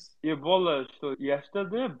basis. Yeah, Bullish. So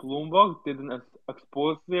yesterday, Bloomberg did an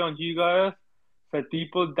expose on you guys. Said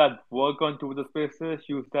people that work on Twitter Spaces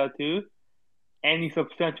use that too. Any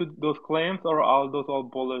substantial those claims, or are those all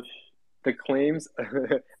bullish? The claims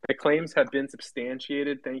have been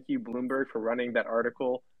substantiated. Thank you, Bloomberg, for running that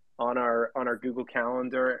article on our Google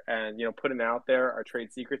Calendar and putting out there our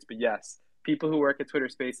trade secrets. But yes, people who work at Twitter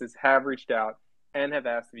Spaces have reached out and have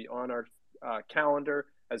asked to be on our calendar,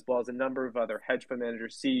 as well as a number of other hedge fund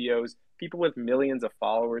managers, CEOs, people with millions of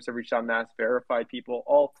followers have reached out and asked, verified people,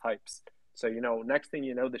 all types. So next thing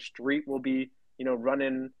you know, the street will be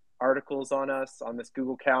running articles on us on this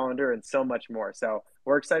Google Calendar and so much more. So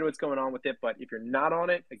we're excited what's going on with it. But if you're not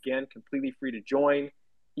on it, again, completely free to join.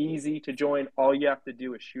 Easy to join. All you have to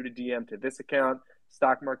do is shoot a DM to this account,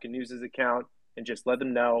 Stock Market News' account, and just let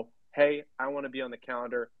them know, hey, I want to be on the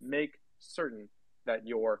calendar. Make certain that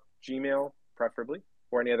your Gmail, preferably,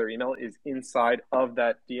 or any other email is inside of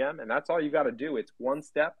that DM. And that's all you got to do. It's one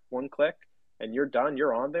step, one click, and you're done.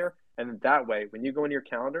 You're on there. And that way, when you go into your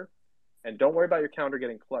calendar, and don't worry about your calendar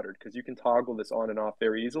getting cluttered because you can toggle this on and off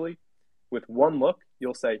very easily. With one look,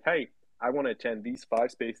 you'll say, hey, I want to attend these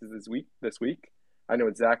 5 spaces this week. I know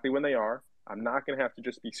exactly when they are. I'm not going to have to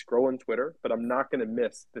just be scrolling Twitter, but I'm not going to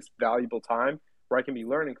miss this valuable time where I can be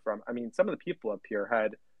learning from. I mean, some of the people up here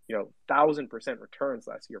had, 1,000% returns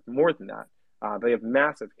last year, more than that. They have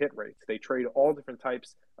massive hit rates. They trade all different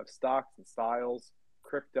types of stocks and styles,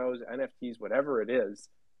 cryptos, NFTs, whatever it is.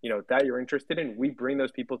 That you're interested in, we bring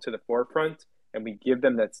those people to the forefront and we give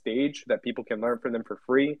them that stage that people can learn from them for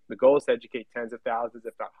free. The goal is to educate tens of thousands,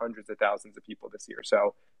 if not hundreds of thousands of people this year.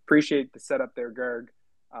 So appreciate the setup there, Gerg.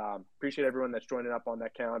 Appreciate everyone that's joining up on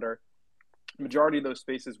that calendar. Majority of those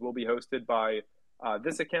spaces will be hosted by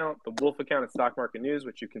this account, the Wolf account at Stock Market News,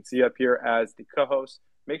 which you can see up here as the co-host.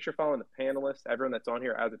 Make sure following the panelists. Everyone that's on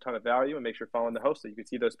here adds a ton of value, and make sure following the host so you can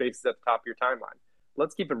see those spaces at the top of your timeline.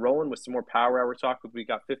 Let's keep it rolling with some more Power Hour talk. We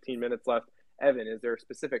got 15 minutes left. Evan, is there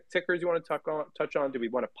specific tickers you want to touch on? Do we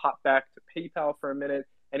want to pop back to PayPal for a minute?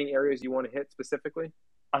 Any areas you want to hit specifically?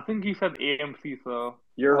 I think he said AMC, so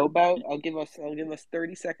I'll give us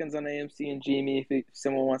 30 seconds on AMC and Jamie if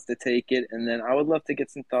someone wants to take it, and then I would love to get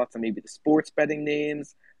some thoughts on maybe the sports betting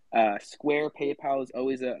names. Square, PayPal is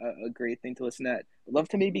always a great thing to listen at. I'd love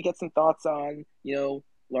to maybe get some thoughts on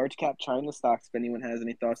large cap China stocks. If anyone has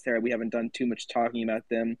any thoughts there, we haven't done too much talking about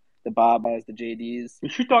them the Bob has the JDs. We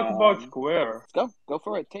should talk about Square. Let's go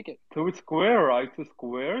for it. Take it. So with Square, right? So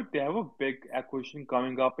Square, they have a big acquisition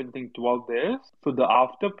coming up in I think 12 days. So the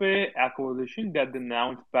Afterpay acquisition that they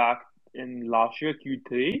announced back in last year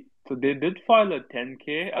Q3. So they did file a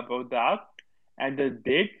 10K about that, and the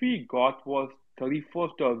date we got was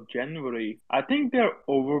 31st of January. I think they're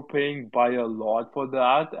overpaying by a lot for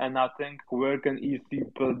that, and I think Square can easily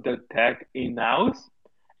build the tech in-house,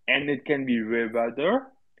 and it can be way better.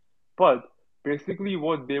 But basically,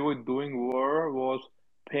 what they were doing was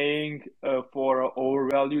paying for an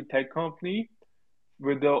overvalued tech company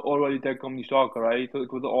with the overvalued tech company stock, right? So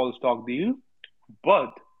it was an all-stock deal.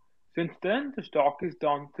 But since then, the stock is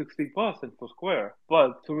down 60% for Square.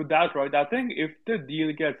 But so with that, right, I think if the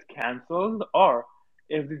deal gets cancelled or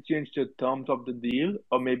if they change the terms of the deal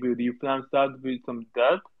or maybe refinance that with some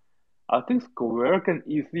debt, I think Square can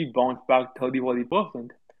easily bounce back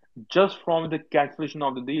 30-40% just from the cancellation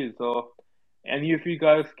of the deal. So, any of you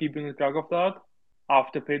guys keeping track of that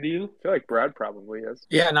Afterpay deal? I feel like Brad probably is.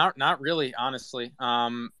 Yeah, not really, honestly.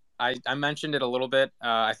 I mentioned it a little bit.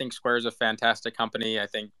 I think Square is a fantastic company. I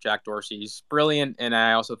think Jack Dorsey's brilliant, and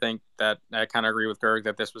I also think that I kind of agree with Gerg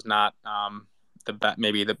that this was not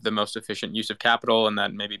maybe the most efficient use of capital, and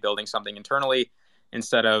that maybe building something internally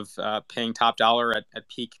instead of paying top dollar at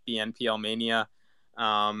peak BNPL mania.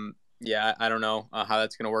 Yeah, I don't know how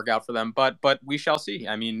that's going to work out for them, but we shall see.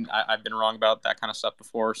 I mean, I've been wrong about that kind of stuff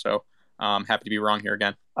before, so happy to be wrong here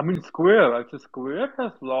again. I mean, Square, right? So Square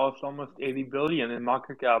has lost almost 80 billion in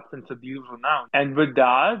market cap since the deal was announced. And with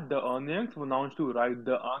that, the earnings were announced too, right?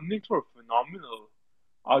 The earnings were phenomenal.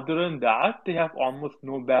 Other than that, they have almost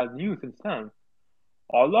no bad news since then.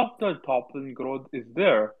 All of the top line growth is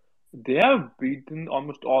there. They have beaten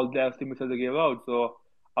almost all the estimates that they gave out. So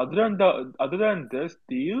other than this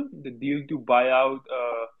deal, the deal to buy out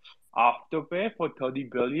Afterpay for 30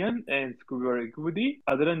 billion in Square equity,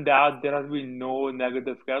 other than that, there has been no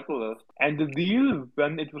negative catalyst. And the deal,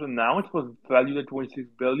 when it was announced, was valued at 26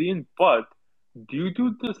 billion, but due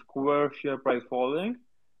to the Square share price falling,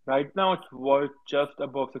 right now it's worth just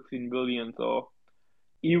above 16 billion. So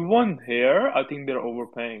even here, I think they're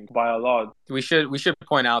overpaying by a lot. We should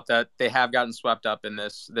point out that they have gotten swept up in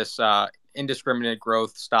this indiscriminate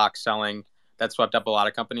growth stock selling that swept up a lot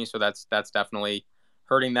of companies. So that's definitely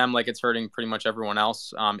hurting them, like it's hurting pretty much everyone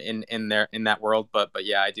else in that world. But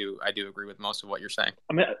yeah, I do agree with most of what you're saying.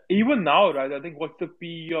 I mean, even now, right? I think what's the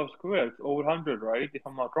PE of Square? It's over 100, right? If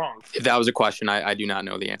I'm not wrong. If that was a question, I do not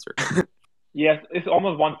know the answer. Yes, it's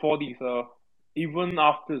almost 140. So even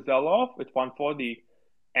after sell-off, it's 140.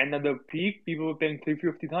 And at the peak, people were paying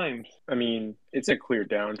 350 times. I mean, it's a clear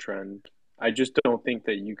downtrend. I just don't think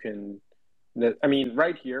that you can. I mean,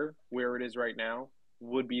 right here, where it is right now,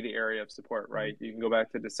 would be the area of support, right? You can go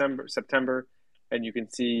back to September, and you can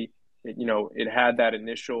see, it had that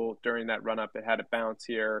initial, during that run up, it had a bounce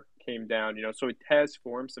here, came down, so it has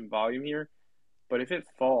formed some volume here. But if it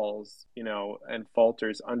falls, and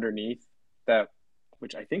falters underneath that,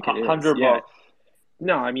 which I think it is, 100 yeah. bucks.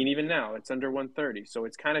 No, I mean, even now, it's under 130, so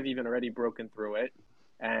it's kind of even already broken through it.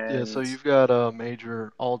 And Yeah, so you've got a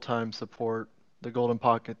major all-time support. The golden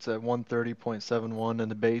pocket's at 130.71, and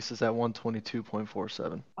the base is at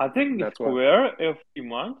 122.47. I think That's what- Square, if 3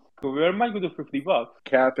 months, Square might go to 50 bucks.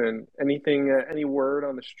 Catherine, anything, any word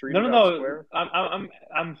on the street about No. Square?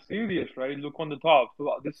 I'm serious, right? Look on the top.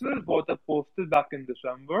 So this is what I posted back in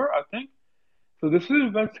December, I think. So this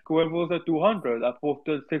is when Square was at 200. I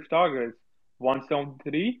posted 6 targets: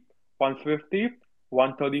 173, 150,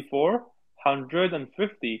 134,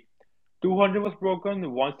 150. 200 was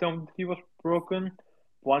broken, 173 was broken,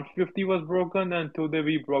 150 was broken, and today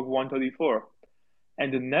we broke 134.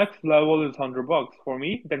 And the next level is 100 bucks for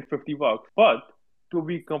me, then 50 bucks. But to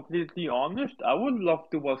be completely honest, I would love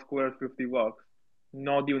to watch Square 50 bucks.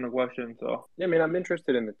 Not even a question. So Yeah, I mean, I'm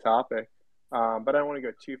interested in the topic, but I don't want to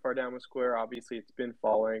go too far down with Square. Obviously, it's been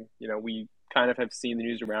falling. We kind of have seen the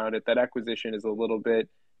news around it. That acquisition is a little bit,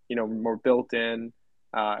 more built in,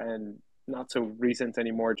 and not so recent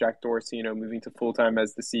anymore. Jack Dorsey, moving to full-time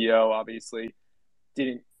as the CEO, obviously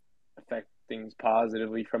didn't affect things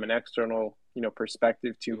positively from an external,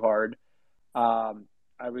 perspective too hard.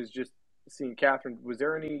 I was just seeing, Catherine, was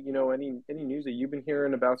there any news that you've been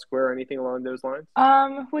hearing about Square or anything along those lines?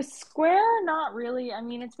 With Square, not really. I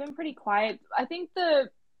mean, it's been pretty quiet. I think the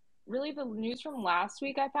news from last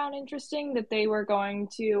week I found interesting, that they were going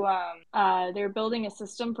to they're building a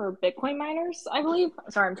system for Bitcoin miners, I believe.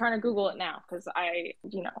 Sorry, I'm trying to Google it now because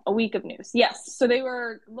a week of news. Yes, so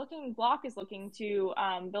Block is looking to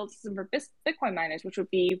build a system for Bitcoin miners, which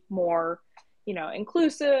would be more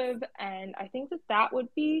inclusive, and I think that would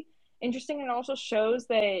be interesting, and it also shows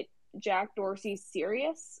that Jack Dorsey's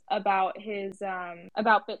serious about his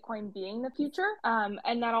about Bitcoin being the future,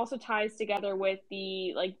 and that also ties together with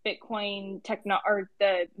the like Bitcoin techno or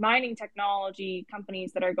the mining technology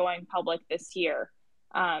companies that are going public this year.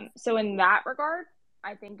 So in that regard,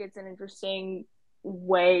 I think it's an interesting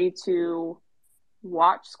way to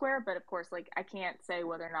watch Square, but of course, like I can't say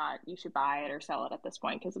whether or not you should buy it or sell it at this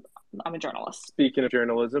point because I'm a journalist. Speaking of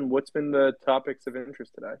journalism, what's been the topics of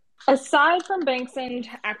interest today? Aside from banks and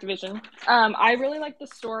Activision, I really like the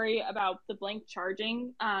story about the blank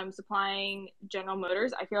charging supplying General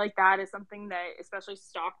Motors. I feel like that is something that, especially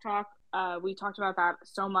Stock Talk, we talked about that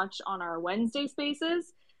so much on our Wednesday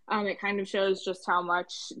spaces. It kind of shows just how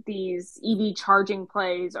much these EV charging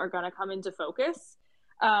plays are going to come into focus.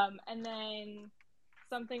 And then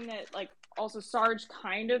something that like also Sarge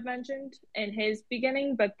kind of mentioned in his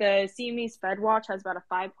beginning, but the CME's FedWatch has about a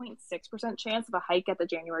 5.6% chance of a hike at the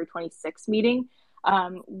January 26th meeting,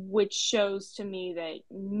 which shows to me that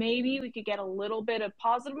maybe we could get a little bit of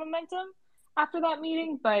positive momentum after that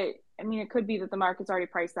meeting. But I mean, it could be that the market's already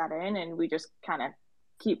priced that in and we just kind of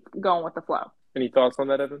keep going with the flow. Any thoughts on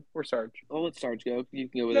that, Evan or Sarge? I'll let Sarge go. You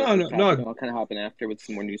can go with No, it. no, no. I'll kind of hop in after with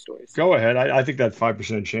some more news stories. Go ahead. I think that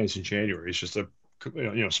 5% chance in January is just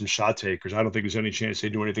some shot takers. I don't think there's any chance they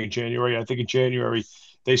do anything in January. I think in January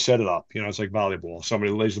they set it up. It's like volleyball.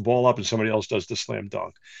 Somebody lays the ball up and somebody else does the slam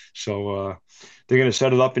dunk. So they're going to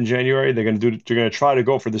set it up in January. They're going to try to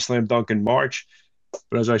go for the slam dunk in March.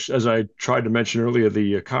 But as I tried to mention earlier,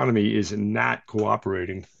 the economy is not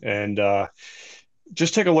cooperating. And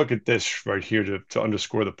just take a look at this right here to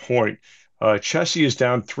underscore the point. Chessie is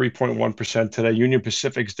down 3.1% today. Union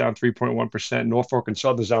Pacific is down 3.1%. Norfolk and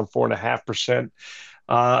Southern is down 4.5%.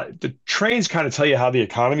 The trains kind of tell you how the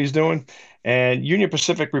economy is doing. And Union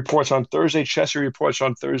Pacific reports on Thursday, Chessie reports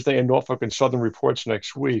on Thursday, and Norfolk and Southern reports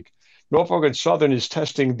next week. Norfolk and Southern is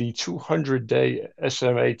testing the 200-day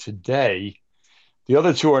SMA today. The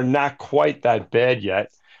other two are not quite that bad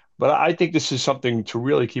yet. But I think this is something to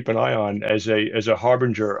really keep an eye on as a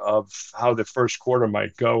harbinger of how the first quarter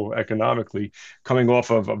might go economically, coming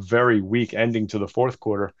off of a very weak ending to the fourth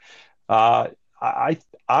quarter. Uh,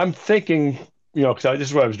 I'm thinking, because this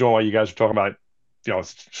is what I was doing while you guys were talking about,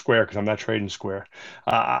 Square, because I'm not trading Square.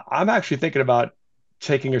 I'm actually thinking about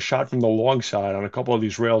taking a shot from the long side on a couple of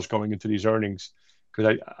these rails going into these earnings,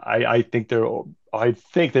 because I think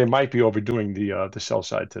they might be overdoing the sell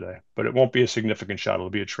side today, but it won't be a significant shot. It'll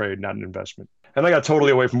be a trade, not an investment. And I got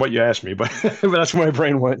totally away from what you asked me, but that's where my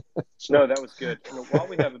brain went. No, that was good. While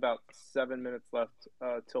we have about 7 minutes left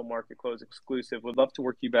till market close exclusive, would love to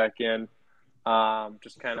work you back in.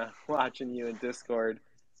 Just kind of watching you in Discord.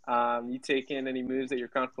 You take in any moves that you're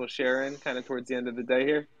comfortable sharing kind of towards the end of the day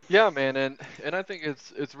here? Yeah, man, and I think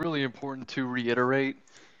it's really important to reiterate,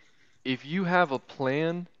 if you have a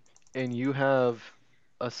plan and you have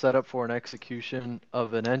a setup for an execution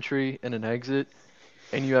of an entry and an exit,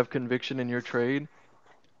 and you have conviction in your trade,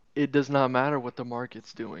 it does not matter what the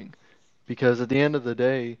market's doing. Because at the end of the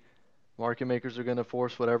day, market makers are going to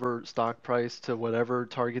force whatever stock price to whatever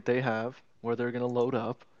target they have, where they're going to load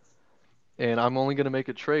up. And I'm only going to make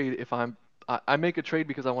a trade if I make a trade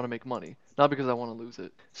because I want to make money, not because I want to lose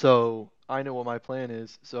it. So I know what my plan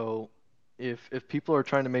is. So if people are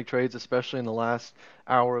trying to make trades, especially in the last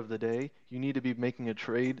hour of the day, you need to be making a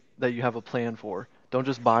trade that you have a plan for. Don't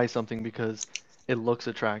just buy something because it looks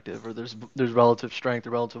attractive or there's relative strength or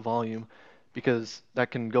relative volume, because that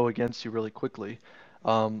can go against you really quickly.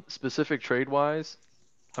 Specific trade wise,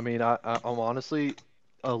 I mean, I'm honestly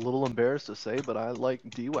a little embarrassed to say, but I like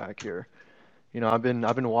DWAC here. I've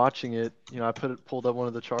been watching it. I pulled up one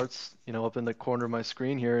of the charts, up in the corner of my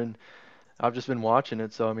screen here, and I've just been watching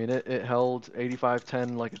it. So I mean, it held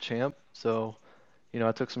 85.10 like a champ. So,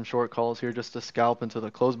 I took some short calls here just to scalp into the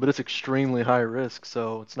close, but it's extremely high risk,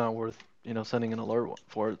 so it's not worth, sending an alert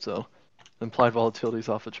for it. So, implied volatility is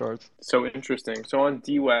off the charts. So interesting. So on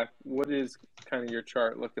DWAC, what is kind of your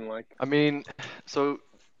chart looking like? I mean, so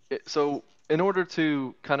in order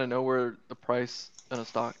to kind of know where the price in a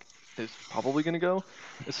stock is probably going to go,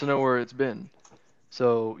 is to know where it's been.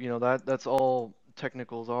 So, that's all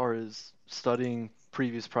technicals are, is studying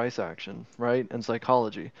previous price action, right? And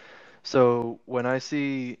psychology. So when I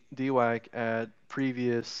see DWAC at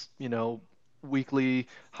previous, weekly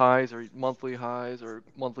highs or monthly highs or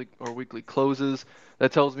monthly or weekly closes,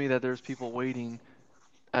 that tells me that there's people waiting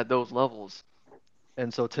at those levels.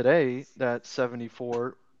 And so today, that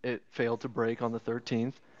 74, it failed to break on the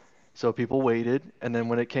 13th. So people waited, and then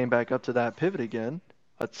when it came back up to that pivot again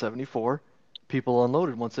at 74, people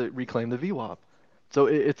unloaded once it reclaimed the VWAP. So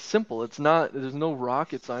it's simple. It's not, there's no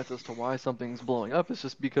rocket science as to why something's blowing up. It's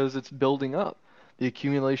just because it's building up. The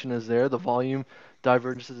accumulation is there, the volume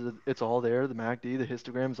divergences, it's all there. The MACD, the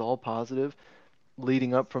histogram is all positive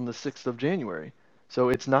leading up from the 6th of January. So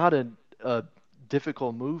it's not a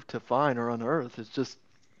difficult move to find or unearth. It's just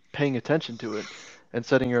paying attention to it and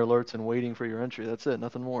setting your alerts and waiting for your entry. That's it,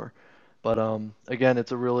 nothing more. But again,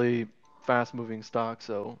 it's a really fast-moving stock.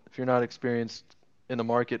 So if you're not experienced in the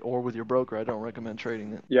market or with your broker, I don't recommend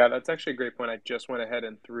trading it. Yeah, that's actually a great point. I just went ahead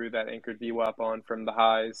and threw that anchored VWAP on from the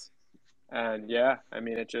highs. And yeah, I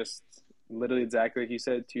mean, it just literally exactly like you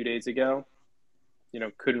said 2 days ago,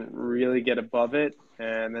 couldn't really get above it.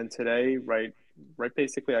 And then today, right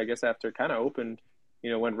basically, I guess after it kind of opened,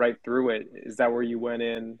 went right through it. Is that where you went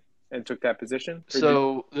in and took that position? Or did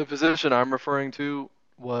So the position I'm referring to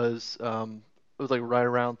was it was like right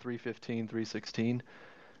around 315, 316.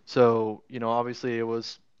 So, obviously it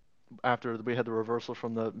was after we had the reversal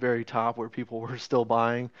from the very top where people were still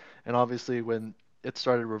buying, and obviously when it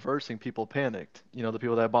started reversing, people panicked. The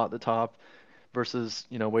people that bought the top versus,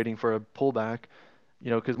 waiting for a pullback.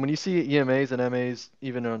 Because when you see EMAs and MAs,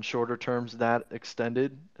 even on shorter terms, that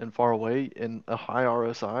extended and far away in a high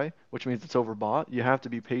RSI, which means it's overbought, you have to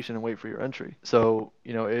be patient and wait for your entry. So,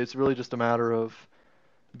 it's really just a matter of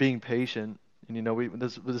being patient. And,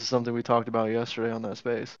 this is something we talked about yesterday on that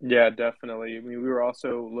space. Yeah, definitely. I mean, we were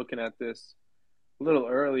also looking at this a little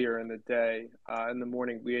earlier in the day. In the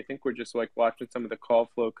morning, I think we're just like watching some of the call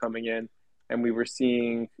flow coming in, and we were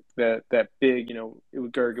seeing that big,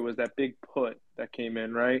 it was that big put that came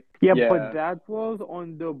in, right? Yeah, but Yeah, that was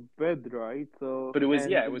on the bid, right? So, but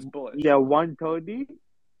and it was bullish. yeah, 130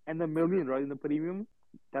 and a million, right, in the premium.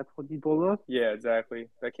 That's what he told us. Yeah, exactly.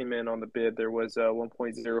 That came in on the bid. There was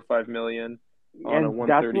 1.05 million on a And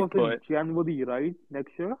that 130 was in put. January, right?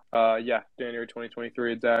 Next year. Yeah, January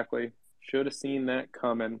 2023 exactly. Should have seen that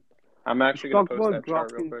coming. I'm Let's actually gonna talk post about that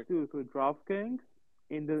chart real DraftKings quick. too. So DraftKings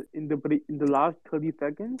in the last 30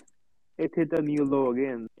 seconds, it hit a new low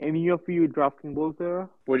again. Any of you DraftKings bulls there?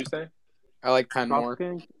 What'd you say? I like Penn more.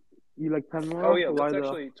 DraftKings, you like 10 Oh more? yeah, Why let's the?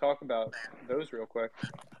 actually talk about those real quick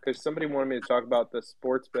because somebody wanted me to talk about the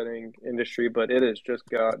sports betting industry, but it has just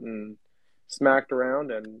gotten smacked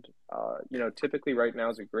around, and typically right now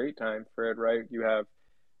is a great time for it, right? You have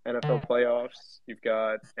NFL playoffs, you've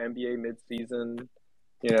got NBA midseason.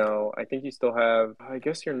 I think you still have. I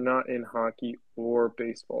guess you're not in hockey or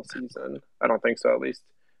baseball season. I don't think so, at least.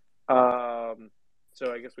 Um,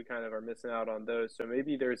 so I guess we kind of are missing out on those. So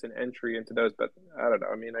maybe there's an entry into those, but I don't know.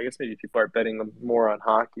 I mean, I guess maybe people are betting them more on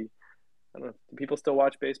hockey. I don't know. Do people still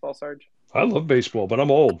watch baseball, Sarge? I love baseball, but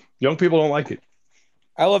I'm old. Young people don't like it.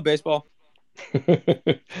 I love baseball.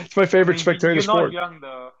 It's my I favorite mean, spectator you're not sport. young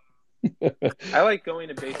though. I like going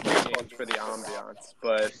to baseball games for the ambiance,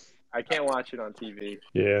 but I can't watch it on TV.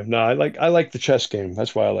 Yeah, no, I like the chess game.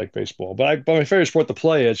 That's why I like baseball. But my favorite sport to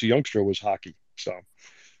play as a youngster was hockey. So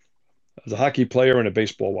as a hockey player and a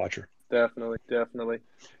baseball watcher. Definitely, definitely.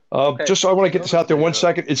 Okay, Just so I want to get this another out there thing. 1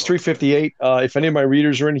 second. It's 3:58. If any of my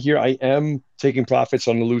readers are in here, I am taking profits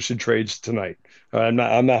on the Lucid trades tonight. I'm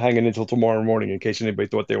not hanging until tomorrow morning in case anybody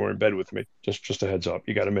thought they were in bed with me. Just a heads up.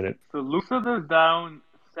 You got a minute. So Lucid is down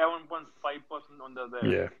 7.5% on the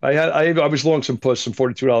day. Yeah, I was long some puts, some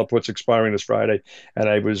 $42 puts expiring this Friday, and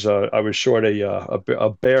I was short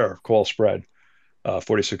a bear call spread,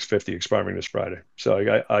 46.50 expiring this Friday.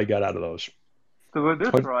 So I got out of those. So with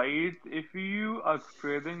this, right, if you are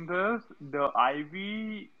trading this, the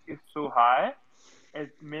IV is so high,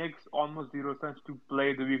 it makes almost zero sense to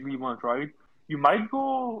play the weekly ones, right? You might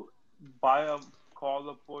go buy a call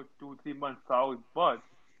up for 2 3 months out, but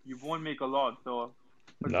you won't make a lot. So,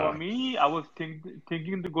 but for Nah, me, I was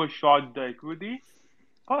thinking to go short the equity,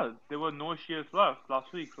 but there were no shares left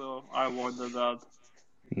last week, so I avoided that.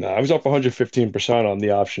 nah, I was up 115% on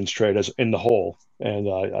the options trade as in the hole, and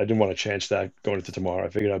I didn't want to chance that going into tomorrow. I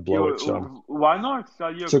figured I'd blow it, so Why not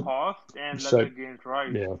sell your took cost and let so the gains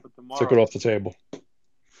rise yeah, for took it tomorrow? off the table.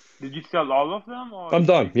 Did you sell all of them or I'm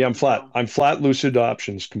done. did you Yeah, I'm keep flat. them? I'm flat lucid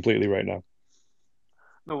options completely right now.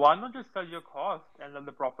 No, why not just sell your cost and let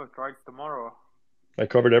the profit rise tomorrow? I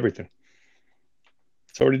covered everything.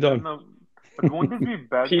 It's already No, done. no, but won't it be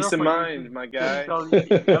better Peace of for you to mind, my just guy. sell? I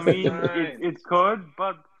Peace of mean, mind. it could,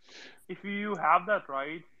 but if you have that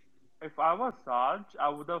right, if I was Sarge, I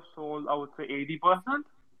would have sold, I would say 80%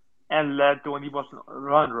 and let 20%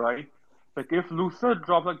 run, right? Like if Lucid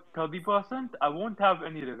drops like 30%, I won't have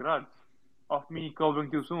any regrets of me covering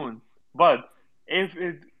too soon. But if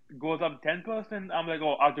it goes up 10%, I'm like,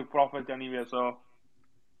 oh, I took profit anyway, so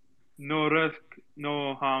no risk,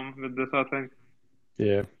 no harm with this, I think.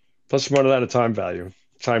 Yeah. Plus, some of that a time value,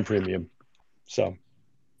 time premium. So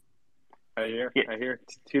I hear. Yeah. I hear.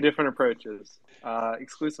 Two different approaches.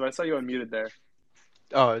 Exclusive. I saw you unmuted there.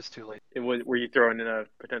 Oh, it's too late. Were you throwing in a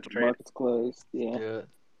potential trade? Market's closed. Yeah. Yeah,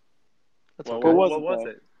 that's Well, okay. what was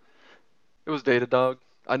it? It was Datadog.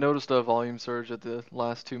 I noticed a volume surge at the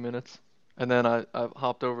last 2 minutes, and then I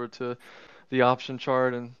hopped over to the option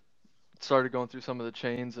chart and started going through some of the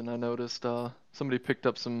chains, and I noticed somebody picked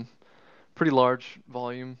up some pretty large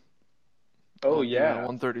volume Oh on the yeah,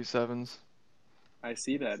 137s. I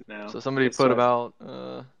see that now. So somebody Yes, so put I about these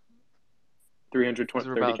were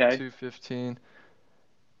about 330K. 215.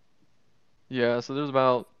 Yeah, so there's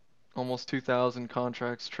about almost 2,000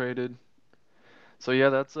 contracts traded. So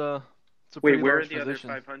yeah, it's a Wait, pretty where are large the other position.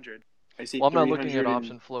 500? I see Well, I'm not looking at 300 and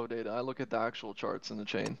option flow data. I look at the actual charts in the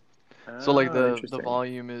chain. So like oh, the interesting.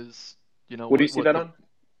 volume is, What do you see what that the on?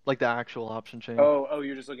 like the actual option chain. Oh,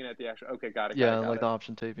 you're just looking at the actual. Okay, got it, got Yeah, it, got like the it.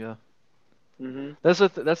 option tape, yeah. Mm-hmm.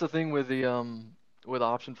 That's the thing with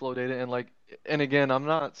option flow data, and again, I'm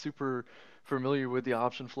not super familiar with the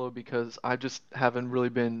option flow because I just haven't really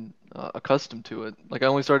been accustomed to it. Like I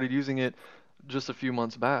only started using it just a few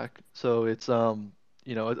months back. So it's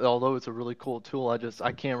although it's a really cool tool,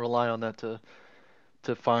 I can't rely on that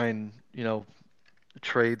to find,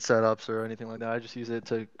 trade setups or anything like that. I just use it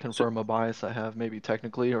to So, confirm a bias I have, maybe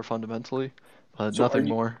technically or fundamentally, but so nothing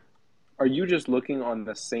more. are you just looking on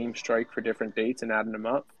the same strike for different dates and adding them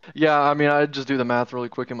up? Yeah, I mean, I just do the math really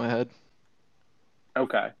quick in my head.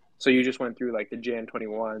 Okay. So you just went through like the Jan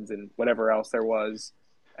 21s and whatever else there was,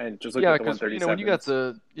 and just looked Yeah, at the because when you got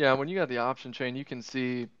 137s. when you got the option chain, you can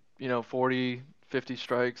see 40, 50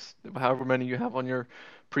 strikes, however many you have on your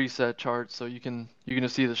preset chart. So you can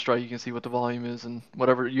just see the strike, you can see what the volume is and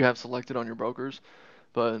whatever you have selected on your brokers.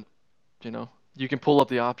 But you can pull up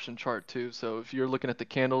the option chart too. So if you're looking at the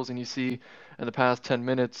candles and you see in the past 10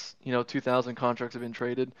 minutes, 2,000 contracts have been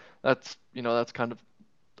traded, that's kind of,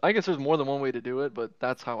 I guess there's more than one way to do it, but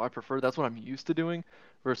that's how I prefer. That's what I'm used to doing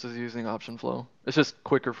versus using option flow. It's just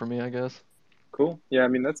quicker for me, I guess. Cool. Yeah, I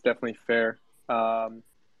mean that's definitely fair. Um,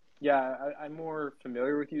 yeah, I'm more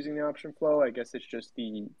familiar with using the option flow. I guess it's just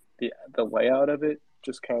the layout of it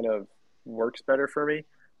just kind of works better for me.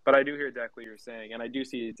 But I do hear exactly what you're saying, and I do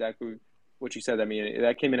see exactly what you said. I mean,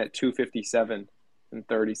 that came in at 2:57 in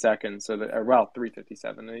 30 seconds. So that, or, well,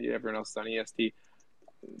 3:57. Everyone else is on EST.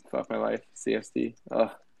 Fuck my life, CST. Ugh.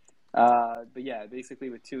 But yeah, basically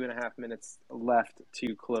with 2.5 minutes left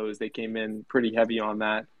to close, they came in pretty heavy on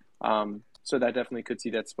that. So that definitely could see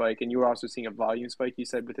that spike. And you were also seeing a volume spike, you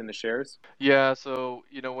said, within the shares. Yeah, so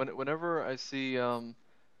whenever I see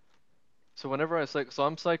whenever so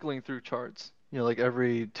I'm cycling through charts, like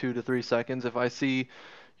every 2 to 3 seconds. If I see,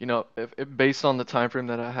 if based on the time frame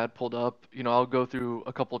that I had pulled up, I'll go through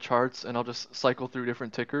a couple charts and I'll just cycle through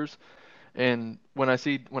different tickers. And when I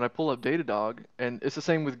pull up Datadog, and it's the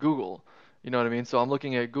same with Google, you know what I mean? So I'm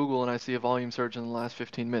looking at Google and I see a volume surge in the last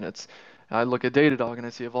 15 minutes. I look at Datadog and I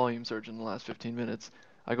see a volume surge in the last 15 minutes.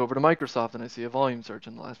 I go over to Microsoft and I see a volume surge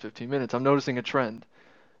in the last 15 minutes. I'm noticing a trend.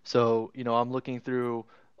 So, I'm looking through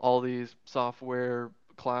all these software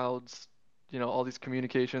clouds, all these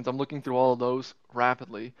communications. I'm looking through all of those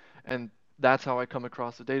rapidly, and that's how I come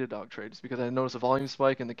across the Datadog trades because I notice a volume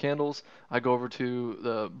spike in the candles. I go over to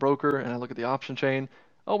the broker and I look at the option chain.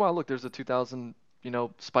 Oh wow, look, there's a 2,000,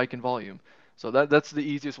 spike in volume. So that's the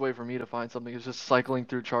easiest way for me to find something is just cycling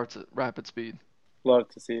through charts at rapid speed. Love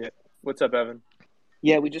to see it. What's up, Evan?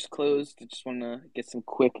 Yeah, we just closed. I just want to get some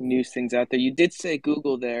quick news things out there. You did say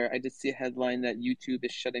Google there. I did see a headline that YouTube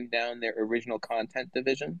is shutting down their original content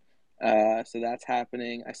division. So that's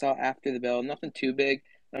happening. I saw after the bell, nothing too big.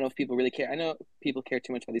 I don't know if people really care. I know people care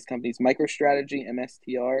too much about these companies. MicroStrategy,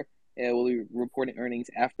 MSTR, will be reporting earnings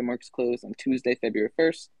after markets close on Tuesday, February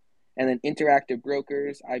 1st. And then Interactive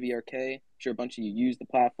Brokers, IBRK, I'm sure a bunch of you use the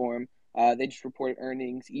platform. They just reported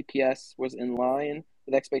earnings. EPS was in line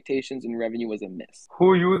with expectations and revenue was a miss.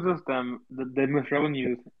 Who uses them? They miss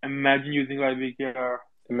revenues. Imagine using IBKR.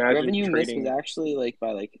 Imagine Revenue miss was trading. actually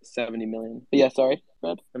by 70 million. But yeah, sorry,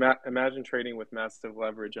 Brad. Imagine trading with massive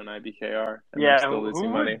leverage on IBKR and them Yeah, still who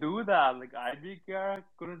losing money. would do that? Like IBKR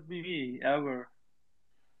couldn't be me ever.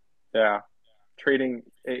 Yeah, trading.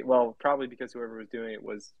 Well, probably because whoever was doing it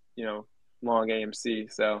was, long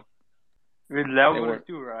AMC. So With they leverage weren't.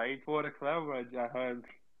 too, right? Forex leverage, I heard.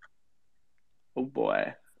 Oh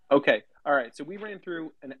boy. Okay. All right. So we ran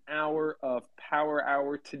through an hour of Power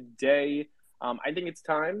Hour today. I think it's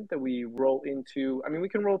time that we roll into. I mean, we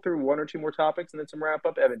can roll through one or two more topics and then some wrap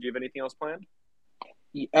up. Evan, do you have anything else planned?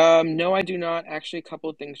 No, I do not. Actually, a couple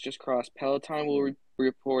of things just crossed. Peloton will be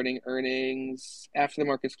reporting earnings after the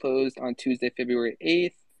markets closed on Tuesday, February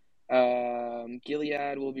 8th.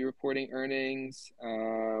 Gilead will be reporting earnings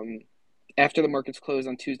after the markets close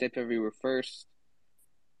on Tuesday, February 1st.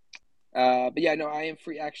 But yeah, no, I am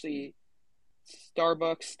free. Actually,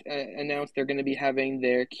 Starbucks announced they're going to be having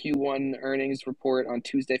their Q1 earnings report on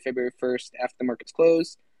Tuesday, February 1st after the markets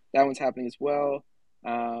close. That one's happening as well.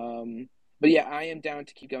 But yeah, I am down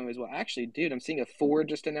to keep going as well. Actually, dude, I'm seeing a Ford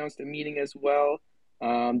just announced a meeting as well.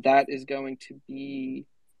 That is going to be.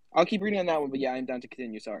 I'll keep reading on that one, but yeah, I'm down to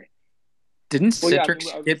continue. Sorry. Didn't Well, yeah, I Citrix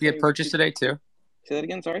mean, I was get saying purchased today too? Say that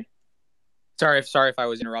again. Sorry. Sorry if I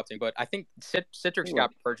was interrupting, but I think Citrix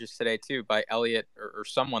got purchased today too by Elliott or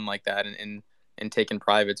someone like that, and taken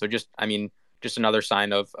private. So just another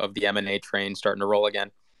sign of the M&A train starting to roll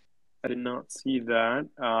again. I did not see that,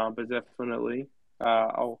 but definitely,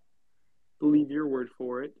 I'll believe your word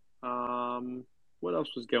for it. What else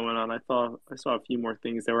was going on? I saw a few more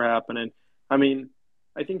things that were happening. I mean,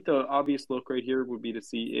 I think the obvious look right here would be to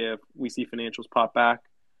see if we see financials pop back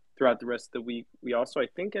throughout the rest of the week. We also, I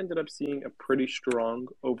think, ended up seeing a pretty strong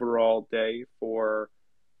overall day for,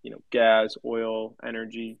 gas, oil,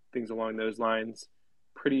 energy, things along those lines.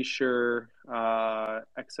 Pretty sure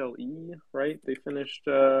XLE, right? They finished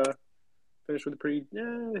with a pretty,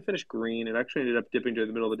 they finished green. It actually ended up dipping during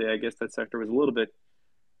the middle of the day. I guess that sector was a little bit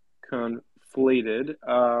conflated.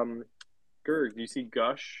 Gerg, do you see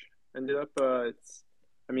Gush ended up?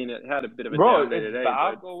 It had a bit of a Bro, down day it's today,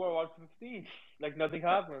 back but over 115. Like nothing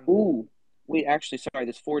happened. Ooh, wait, actually, sorry,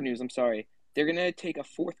 this Ford news. I'm sorry. They're going to take a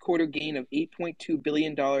fourth quarter gain of $8.2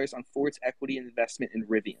 billion on Ford's equity investment in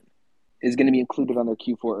Rivian. Is going to be included on their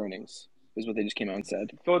Q4 earnings, is what they just came out and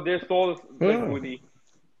said. So they sold liquidity.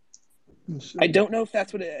 I don't know if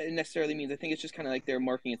that's what it necessarily means. I think it's just kind of like they're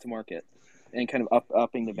marking it to market and kind of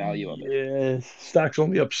upping the value of it. Yeah, stock's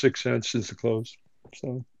only up 6 cents since the close.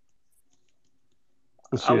 So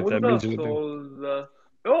we'll see I if that would means have anything. sold.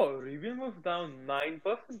 Rivian was down 9%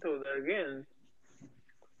 over there again.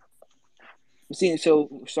 See,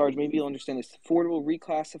 so Sarge, maybe you'll understand this. Ford will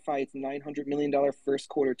reclassify its $900 million first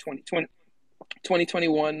quarter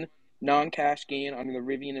 2021 non-cash gain on the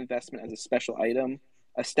Rivian investment as a special item,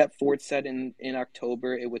 a step Ford said in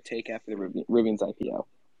October it would take after the Rivian's IPO.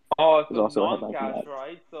 Oh, There's so also a headline from non-cash, that.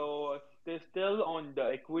 right? So they're still on the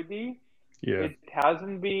equity. Yeah. It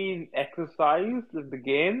hasn't been exercised. The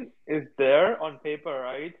gain is there on paper,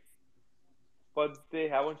 right? But they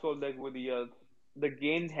haven't sold the equity yet. The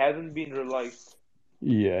gain hasn't been realized.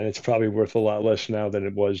 Yeah, and it's probably worth a lot less now than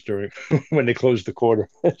it was during when they closed the quarter.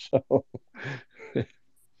 So,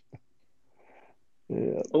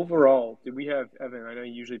 yeah. overall, did we have, Evan? I know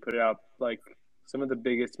you usually put it out, like some of the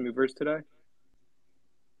biggest movers today.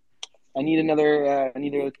 I need another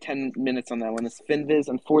 10 minutes on that one. This FinViz,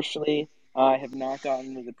 unfortunately, I have not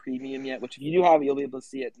gotten to the premium yet, which if you do have it, you'll be able to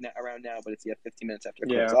see it around now, but it's 15 minutes after it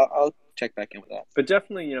close. Yeah. I'll check back in with that. But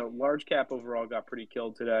definitely, large cap overall got pretty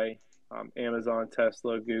killed today. Amazon,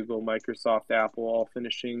 Tesla, Google, Microsoft, Apple, all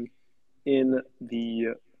finishing in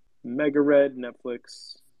the mega red.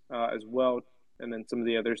 Netflix as well, and then some of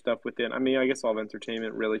the other stuff within. I mean, I guess all of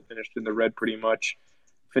entertainment really finished in the red pretty much.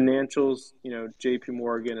 Financials, J.P.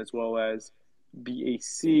 Morgan as well as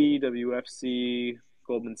BAC, WFC,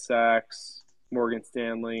 Goldman Sachs, Morgan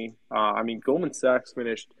Stanley. Goldman Sachs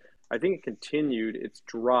finished. I think it continued its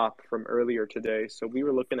drop from earlier today. So we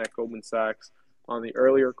were looking at Goldman Sachs on the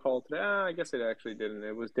earlier call today. I guess it actually didn't.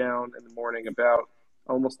 It was down in the morning about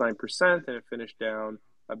almost 9%, and it finished down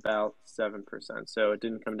about 7%. So it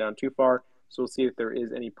didn't come down too far. So we'll see if there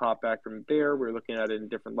is any pop back from there. We're looking at it in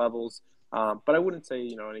different levels. But I wouldn't say,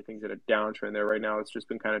 anything's at a downtrend there right now. It's just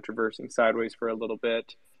been kind of traversing sideways for a little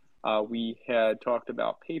bit. We had talked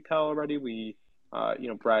about PayPal already.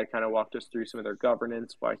 Brad kind of walked us through some of their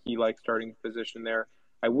governance, why he likes starting a position there.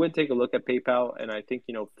 I would take a look at PayPal, and I think,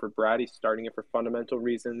 for Brad, he's starting it for fundamental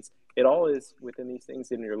reasons. It all is within these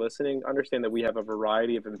things, and you're listening. Understand that we have a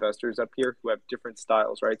variety of investors up here who have different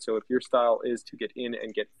styles, right? So if your style is to get in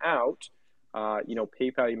and get out,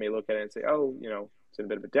 PayPal, you may look at it and say, it's in a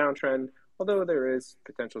bit of a downtrend, although there is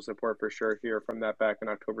potential support for sure here from that back on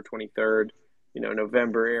October 23rd,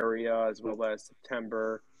 November area, as well as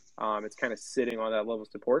September. It's kind of sitting on that level of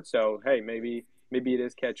support. So, hey, maybe it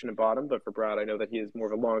is catching a bottom, but for Brad, I know that he is more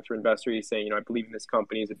of a long-term investor. He's saying, I believe in this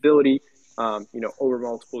company's ability, over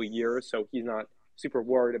multiple years. So he's not super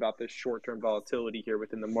worried about this short-term volatility here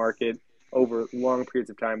within the market. Over long periods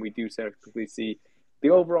of time, we do typically see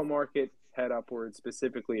the overall market head upwards,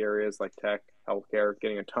 specifically areas like tech, healthcare,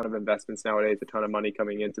 getting a ton of investments nowadays, a ton of money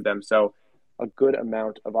coming into them. So a good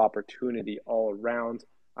amount of opportunity all around.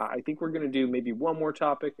 I think we're going to do maybe one more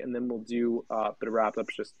topic, and then we'll do a bit of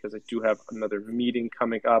wrap-ups just because I do have another meeting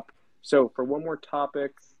coming up. So for one more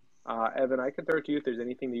topic, Evan, I can throw it to you if there's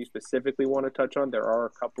anything that you specifically want to touch on. There are a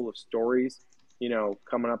couple of stories,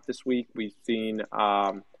 coming up this week. We've seen.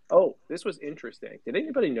 Oh, this was interesting. Did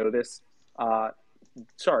anybody know this?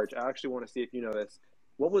 Sarge, I actually want to see if you know this.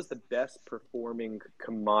 What was the best performing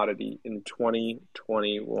commodity in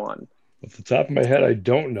 2021? Off the top of my head, I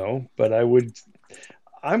don't know, but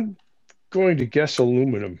I'm going to guess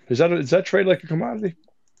aluminum. Is that trade like a commodity?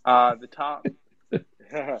 The top.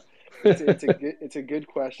 It's a good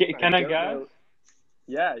question. Can I don't guess?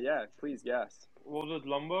 know. Yeah, please guess. Was it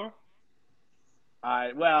lumber?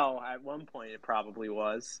 Well, at one point it probably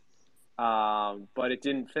was, but it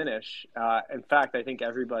didn't finish. In fact, I think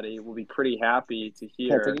everybody will be pretty happy to Can I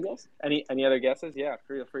hear. take a guess? Any other guesses? Yeah,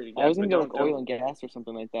 feel free to guess. I was but gonna go don't like oil and gas or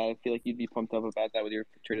something like that. I feel like you'd be pumped up about that with your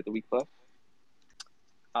trade of the week play.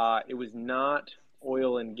 It was not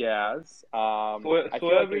oil and gas. I feel like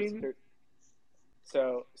Soybean?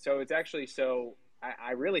 so it's actually so.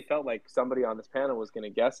 I really felt like somebody on this panel was going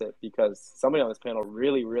to guess it because somebody on this panel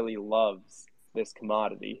really, really loves this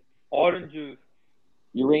commodity. Orange juice.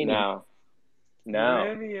 Uranium. No.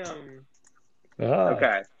 Uranium.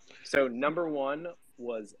 Okay. So number one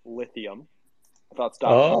was lithium. I thought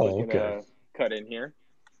Stockton was going to cut in here.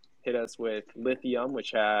 Hit us with lithium,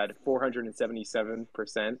 which had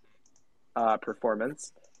 477%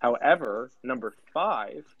 performance. However, number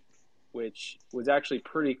five, which was actually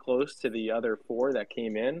pretty close to the other four that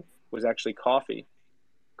came in, was actually coffee.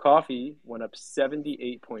 Coffee went up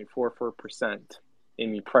 78.44%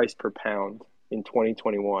 in the price per pound in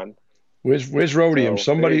 2021. Where's rhodium?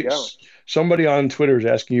 So, there you go. Somebody on Twitter is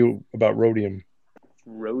asking you about rhodium.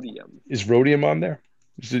 Rhodium. Is rhodium on there?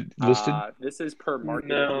 Is it listed? This is per market.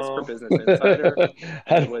 No. This is per Business Insider.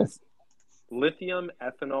 And it was lithium,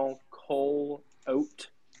 ethanol, coal, oat,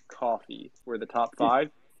 coffee were the top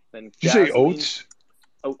five. Then Did you say oats?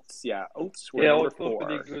 Oats, yeah. Oats were Yeah, number oats was four.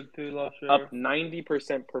 pretty good too last year. Up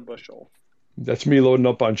 90% per bushel. That's me loading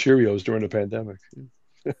up on Cheerios during the pandemic.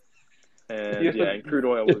 And crude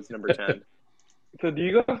oil was number 10. So do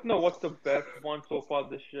you guys know what's the best one so far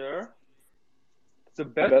this year? The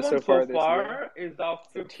best one so far is our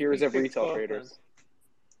 56%. Tiers of retail traders.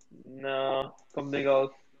 No, something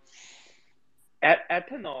else.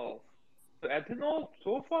 Ethanol. So ethanol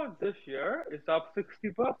so far this year is up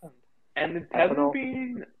 60%, and it hasn't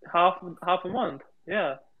been half a month.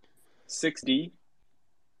 Yeah. 60.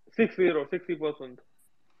 60%.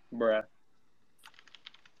 Bruh.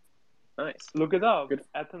 Nice. Look it up. Good.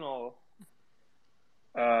 Ethanol.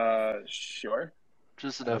 Sure.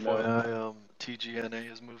 Just an FYI,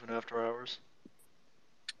 TGNA is moving after hours.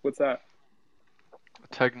 What's that?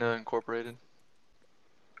 Tegna Incorporated.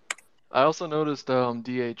 I also noticed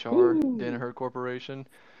DHR, Danaher Corporation.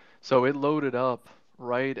 So it loaded up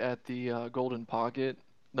right at the golden pocket,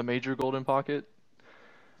 the major golden pocket.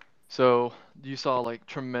 So you saw like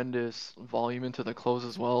tremendous volume into the close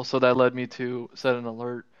as well. So that led me to set an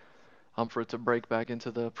alert for it to break back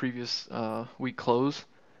into the previous week close.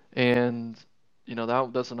 And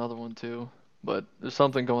that's another one too. But there's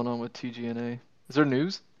something going on with TGNA. Is there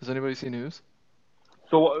news? Does anybody see news?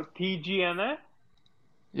 So TGNA?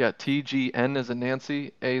 Yeah, TGN is a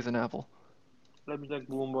Nancy, A is an apple. Let me check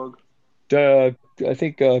Bloomberg. I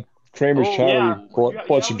think Kramer's Charlie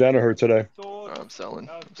bought some Danaher today. So, I'm selling.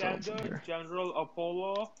 Standard General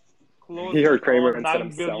Apollo closed He heard Kramer a and said, $9 "I'm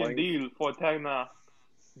billion selling." deal for Tegna.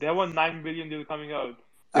 There was $9 billion deal coming out.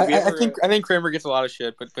 I think Kramer gets a lot of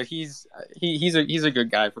shit, but he's a good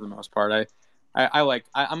guy for the most part.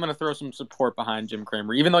 I'm gonna throw some support behind Jim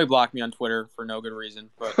Kramer, even though he blocked me on Twitter for no good reason.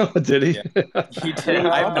 But did he? Yeah, he did.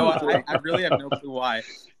 I really have no clue why,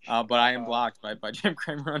 but I am blocked by Jim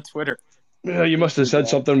Kramer on Twitter. Yeah, you must have said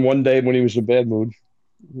something one day when he was in a bad mood.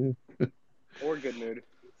 Or good mood.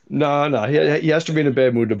 No, he has to be in a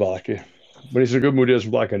bad mood to block you. When he's in a good mood, he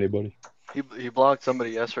doesn't block anybody. He blocked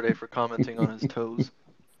somebody yesterday for commenting on his toes.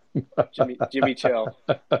 Jimmy chill.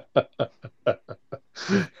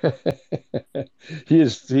 He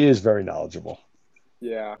is very knowledgeable.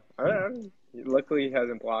 Yeah. Luckily, he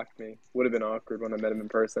hasn't blocked me. Would have been awkward when I met him in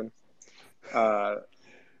person. Yeah.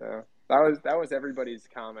 That was everybody's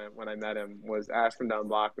comment when I met him, was ask him to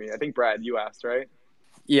unblock me. I think, Brad, you asked, right?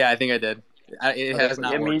 Yeah, I think I did. It has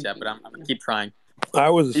not worked yet, but I'm going to keep trying. I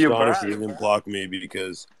was astonished he didn't block me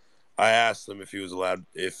because I asked him if he was allowed,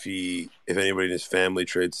 if anybody in his family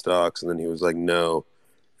trades stocks, and then he was like, no.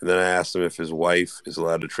 And then I asked him if his wife is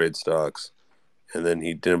allowed to trade stocks, and then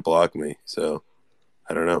he didn't block me. So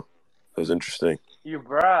I don't know. That was interesting.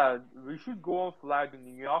 Brad, we should go on flag in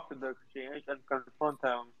New York to the exchange and confront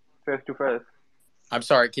him face to face. I'm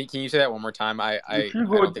sorry. Can you say that one more time? We should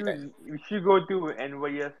go to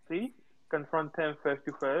NYSE confront him face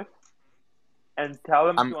to face and tell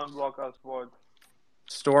him I'm to unblock us both.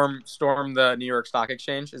 storm the New York Stock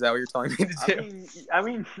Exchange. Is that what you're telling me to do? I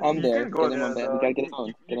mean, I'm you there. can go Get him there. on ban. We gotta get him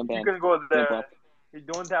on. Get him You banned. can go Get him there. blocked. You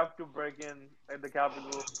don't have to break in at the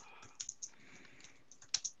Capitol.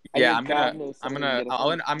 I Yeah, think God knows someone can get us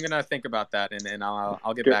on. I'm gonna think about that, and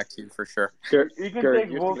I'll get Good. back to you for sure. You can Gert, take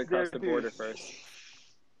you have to Wolf get there across the too. border first.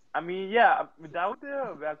 I mean, yeah, without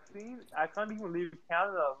the vaccine, I can't even leave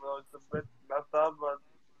Canada, so it's a bit messed up. But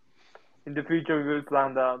in the future, we will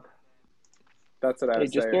plan that. That's what I Hey,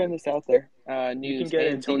 was just saying. throwing this out there. You can News. get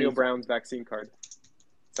AMD Antonio is. Brown's vaccine card.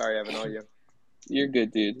 Sorry, Evan, all you. You're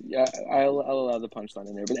good, dude. Yeah, I'll allow the punchline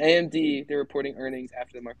in there. But AMD, they're reporting earnings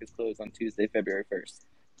after the markets close on Tuesday, February 1st.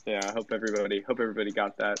 Yeah, I hope everybody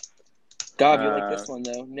got that. Gav, you like this one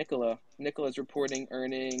though? Nicola's reporting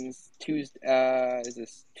earnings Tuesday. Is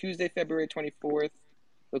this Tuesday, February 24th?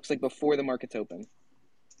 Looks like before the markets open.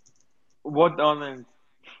 What earnings?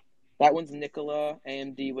 That one's Nikola.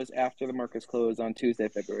 AMD was after the markets close on Tuesday,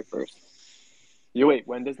 February 1st. You wait.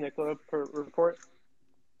 When does Nicola report?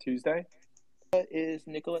 Tuesday.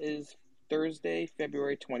 Nikola is Thursday,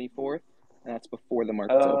 February 24th, and that's before the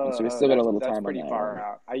markets open. So we still got a little that's time on pretty that far one.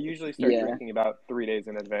 out. I usually start Yeah. drinking about 3 days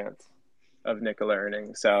in advance of Nicola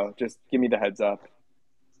earnings. So just give me the heads up.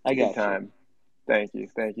 I got Good time. Thank you.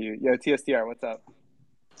 Yo, TSTR, what's up?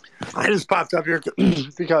 I just popped up here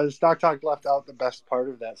because Stock Talk left out the best part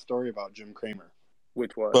of that story about Jim Cramer.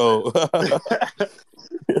 Which was? Oh, I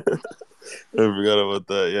forgot about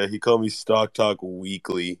that. Yeah, he called me Stock Talk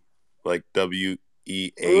Weekly, like WEAK.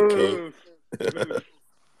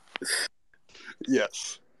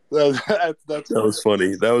 Yes, that's That was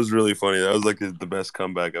funny. That was really funny. That was like the best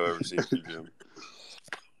comeback I've ever seen from Jim.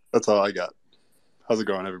 That's all I got. How's it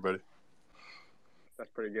going, everybody? That's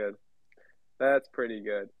pretty good.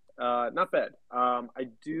 Not bad. I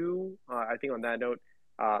think on that note,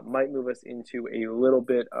 might move us into a little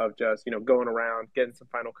bit of just, going around, getting some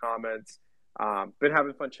final comments. Been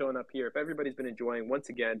having fun chilling up here. If everybody's been enjoying, once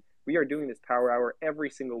again, we are doing this Power Hour every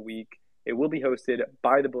single week. It will be hosted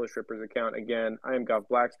by the Bullish Rippers account. Again, I am Gav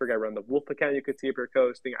Blacksburg. I run the Wolf account. You can see up here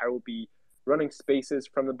co-hosting. I will be running spaces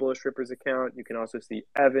from the Bullish Rippers account. You can also see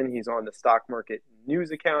Evan. He's on the Stock Market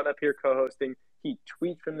News account up here co-hosting. He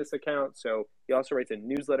tweets from this account, so he also writes a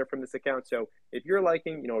newsletter from this account. So if you're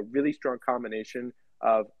liking, a really strong combination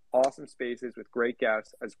of awesome spaces with great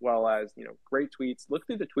guests as well as, great tweets, look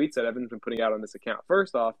through the tweets that Evan's been putting out on this account.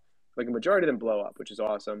 First off, like a majority of them blow up, which is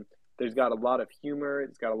awesome. There's got a lot of humor.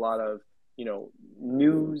 It's got a lot of,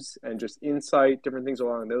 news and just insight, different things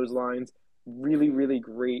along those lines. Really, really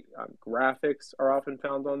great graphics are often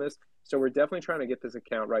found on this. So we're definitely trying to get this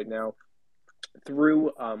account right now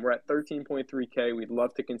through. We're at 13.3K. We'd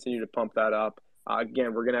love to continue to pump that up.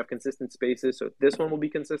 Again, we're going to have consistent spaces. So this one will be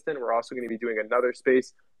consistent. We're also going to be doing another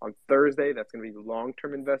space on Thursday. That's going to be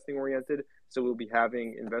long-term investing oriented. So we'll be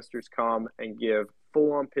having investors come and give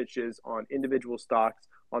full-on pitches on individual stocks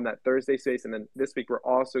on that Thursday space. And then this week, we're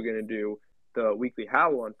also going to do the weekly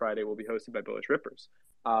Howl on Friday will be hosted by Bullish Rippers.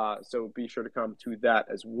 So be sure to come to that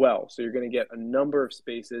as well. So you're going to get a number of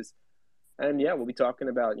spaces. And yeah, we'll be talking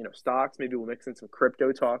about, stocks. Maybe we'll mix in some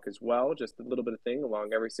crypto talk as well, just a little bit of thing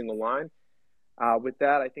along every single line. With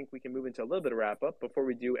that, I think we can move into a little bit of wrap up. Before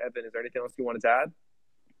we do, Evan, is there anything else you wanted to add?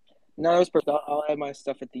 No, that was perfect. I'll add my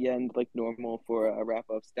stuff at the end, like normal, for wrap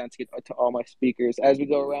ups. Down to get to all my speakers as we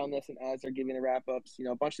go around this, and as they're giving the wrap ups.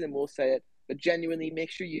 A bunch of them will say it, but genuinely, make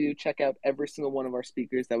sure you check out every single one of our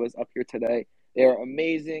speakers that was up here today. They are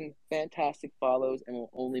amazing, fantastic follows, and will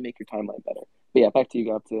only make your timeline better. But yeah, back to you,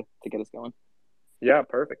 Gav, to get us going. Yeah,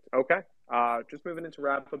 perfect. Okay. Just moving into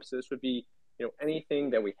wrap ups. So this would be,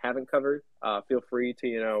 anything that we haven't covered. Feel free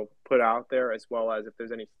to, put out there, as well as if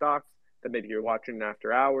there's any stocks that maybe you're watching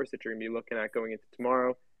after hours that you're going to be looking at going into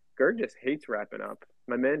tomorrow. Gerd just hates wrapping up.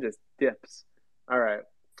 My man just dips. All right.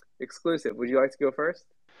 Exclusive. Would you like to go first?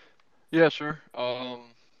 Yeah, sure.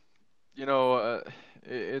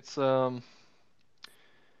 It's there's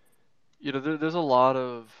a lot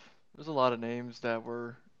of names that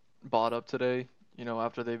were bought up today,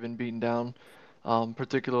 after they've been beaten down,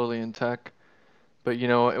 particularly in tech. But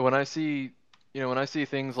when I see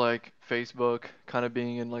things like Facebook kind of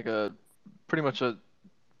being in like a pretty much a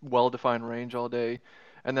well-defined range all day,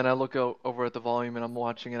 and then I look over at the volume and I'm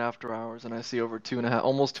watching it after hours, and I see over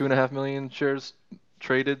almost 2.5 million shares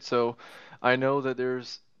traded. So I know that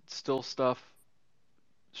there's still stuff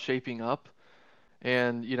shaping up,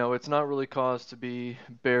 and it's not really cause to be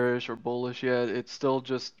bearish or bullish yet. It's still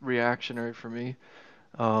just reactionary for me.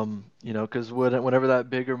 Because whenever that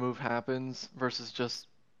bigger move happens versus just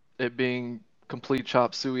it being complete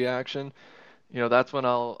chop suey action, that's when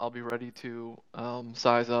I'll be ready to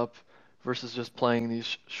size up versus just playing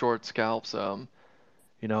these short scalps. I'm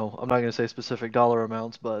not gonna say specific dollar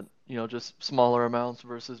amounts, but just smaller amounts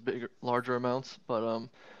versus bigger, larger amounts. But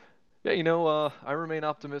yeah, I remain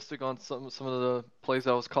optimistic on some of the plays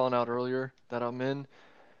I was calling out earlier that I'm in.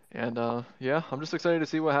 And yeah, I'm just excited to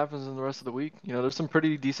see what happens in the rest of the week. There's some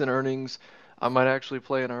pretty decent earnings. I might actually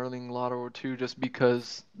play an earning lotto or two just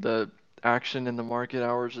because the action in the market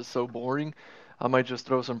hours is so boring. I might just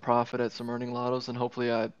throw some profit at some earning lottos and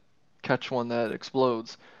hopefully I catch one that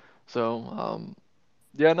explodes. So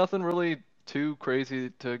yeah, nothing really too crazy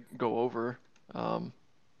to go over. Um,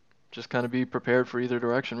 just kind of be prepared for either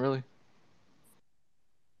direction, really.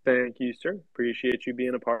 Thank you, sir. Appreciate you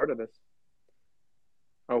being a part of this.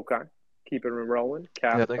 Okay. Keep it rolling.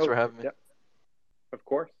 Yeah, Kath. thanks Oh, for having me. yep. Of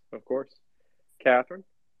course. Of course. Catherine.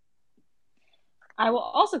 I will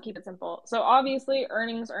also keep it simple. So obviously,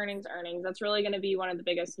 earnings, earnings, earnings. That's really going to be one of the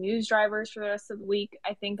biggest news drivers for the rest of the week,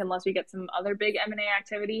 I think, unless we get some other big M&A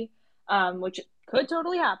activity, which could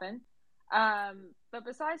totally happen. But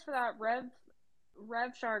besides for that,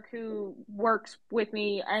 Rev Shark, who works with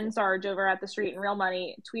me and Sarge over at the Street and Real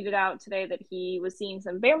Money, tweeted out today that he was seeing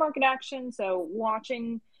some bear market action. So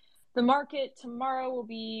watching the market tomorrow will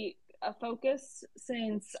be a focus,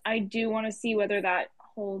 since I do want to see whether that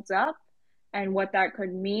holds up and what that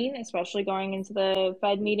could mean, especially going into the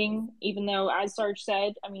Fed meeting. Even though, as Sarge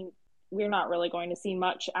said, I mean, we're not really going to see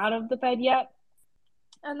much out of the Fed yet.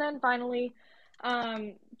 And then finally,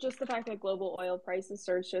 just the fact that global oil prices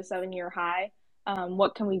surged to a 7-year high.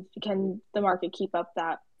 What can the market keep up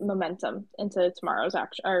that momentum into tomorrow's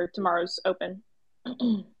action or tomorrow's open?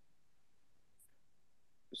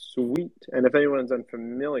 Sweet. And if anyone's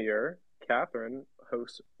unfamiliar, Catherine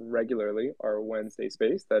hosts regularly our Wednesday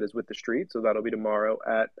space that is with the street. So that'll be tomorrow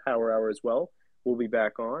at Power Hour as well. We'll be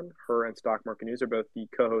back on. Her and Stock Market News are both the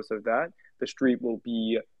co-hosts of that. The street will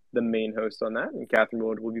be the main host on that, and Catherine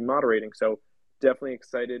will be moderating. So definitely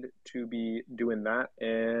excited to be doing that.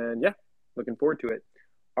 And yeah, looking forward to it.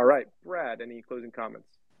 All right, Brad, any closing comments?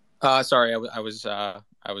 Sorry, I was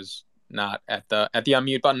not at the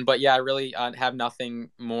unmute button, but yeah, I really have nothing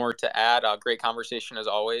more to add. Great conversation as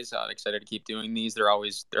always. Excited to keep doing these. They're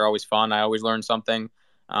always fun. I always learn something.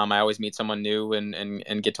 I always meet someone new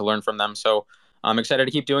and get to learn from them. So I'm excited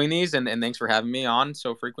to keep doing these, and thanks for having me on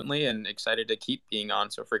so frequently, and excited to keep being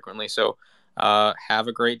on so frequently. So have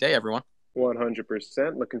a great day, everyone.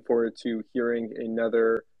 100%. Looking forward to hearing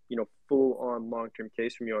another, full-on long-term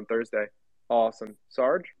case from you on Thursday. Awesome.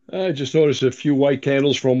 Sarge? I just noticed a few white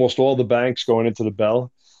candles for almost all the banks going into the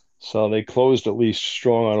bell. So they closed at least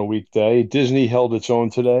strong on a weekday. Disney held its own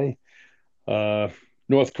today.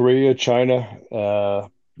 North Korea, China,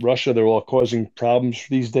 Russia, they're all causing problems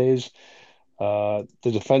these days. The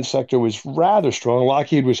defense sector was rather strong.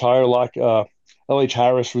 Lockheed was higher. LH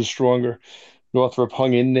Harris was stronger. Northrop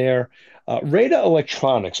hung in there. Rada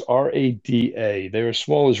Electronics, RADA, they're a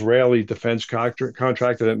small Israeli defense contractor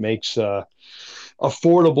that makes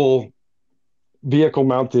affordable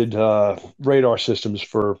vehicle-mounted radar systems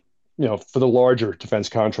for the larger defense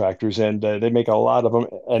contractors, and they make a lot of them.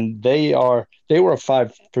 And they were up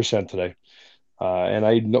 5% today. And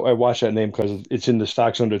I watched that name because it's in the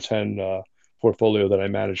stocks under 10 portfolio that I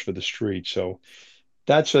manage for the street. So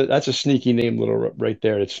that's a sneaky name little right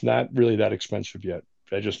there. It's not really that expensive yet.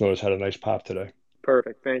 I just noticed had a nice pop today.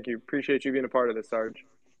 Perfect. Thank you. Appreciate you being a part of this, Sarge.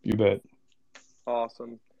 You bet.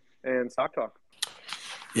 Awesome. And Stock Talk.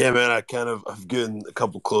 Yeah, man, I've given a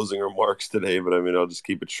couple closing remarks today, but I mean, I'll just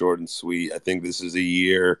keep it short and sweet. I think this is a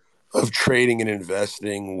year of trading and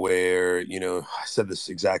investing where, I said this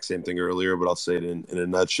exact same thing earlier, but I'll say it in a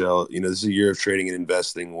nutshell. This is a year of trading and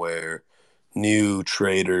investing where new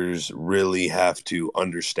traders really have to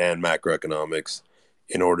understand macroeconomics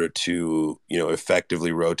in order to,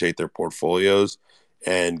 effectively rotate their portfolios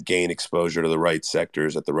and gain exposure to the right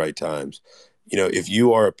sectors at the right times. If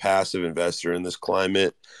you are a passive investor in this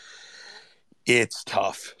climate, it's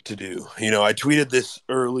tough to do. I tweeted this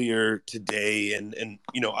earlier today, and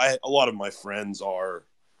a lot of my friends are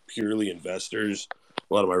purely investors.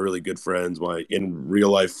 A lot of my really good friends, my in real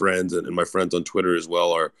life friends, and my friends on Twitter as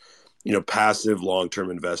well are, passive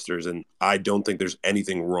long-term investors. And I don't think there's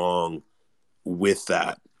anything wrong with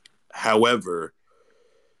that. However,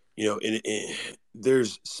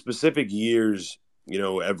 there's specific years,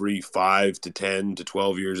 every 5 to 10 to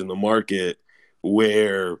 12 years in the market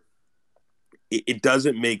where it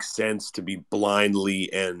doesn't make sense to be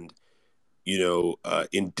blindly and,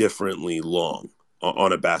 indifferently long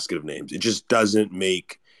on a basket of names. It just doesn't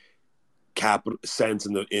make capital sense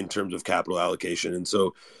in terms of capital allocation. And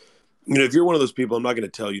so if you're one of those people, I'm not going to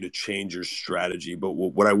tell you to change your strategy, but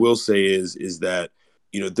what I will say is that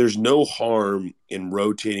there's no harm in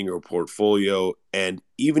rotating your portfolio, and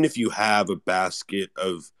even if you have a basket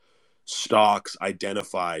of stocks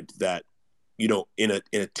identified that in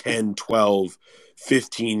a 10, 12,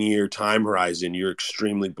 15 year time horizon you're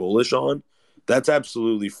extremely bullish on, that's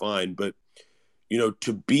absolutely fine. But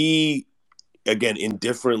to be, again,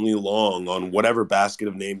 indifferently long on whatever basket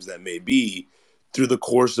of names that may be through the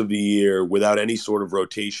course of the year without any sort of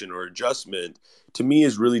rotation or adjustment, to me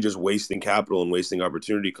is really just wasting capital and wasting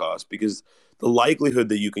opportunity cost, because the likelihood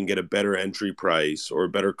that you can get a better entry price or a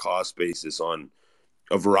better cost basis on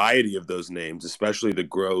a variety of those names, especially the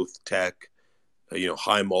growth tech,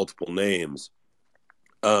 high multiple names,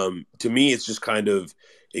 to me, it's just kind of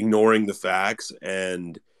ignoring the facts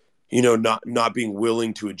and not being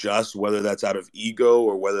willing to adjust, whether that's out of ego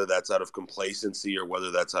or whether that's out of complacency or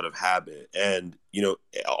whether that's out of habit. And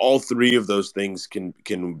all three of those things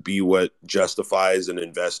can be what justifies an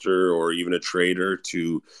investor or even a trader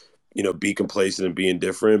to be complacent and be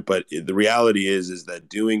indifferent. But the reality is that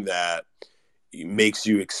doing that makes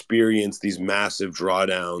you experience these massive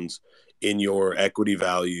drawdowns in your equity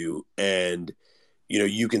value, and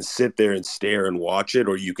you can sit there and stare and watch it,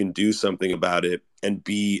 or you can do something about it and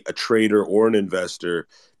be a trader or an investor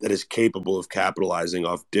that is capable of capitalizing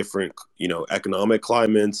off different economic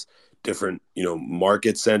climates, different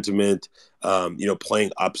market sentiment,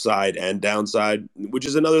 playing upside and downside, which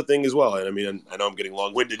is another thing as well. And I mean, I know I'm getting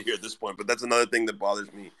long-winded here at this point, but that's another thing that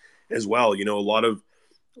bothers me as well. A lot of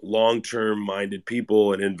long-term minded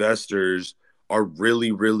people and investors are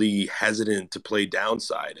really, really hesitant to play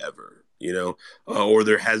downside ever, or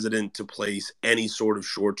they're hesitant to place any sort of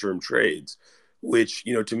short-term trades, which,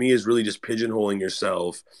 to me is really just pigeonholing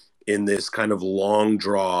yourself in this kind of long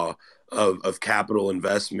draw of capital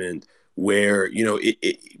investment where,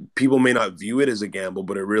 people may not view it as a gamble,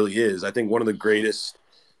 but it really is. I think one of the greatest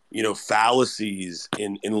fallacies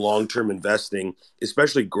in long-term investing,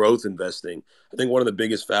 especially growth investing. I think one of the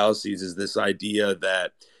biggest fallacies is this idea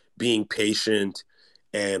that being patient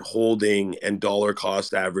and holding and dollar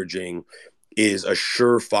cost averaging is a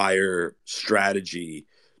surefire strategy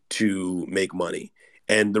to make money.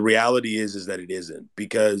 And the reality is that it isn't,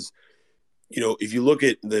 because if you look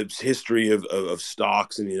at the history of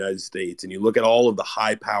stocks in the United States and you look at all of the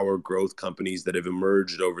high power growth companies that have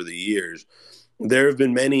emerged over the years, there have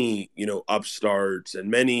been many, upstarts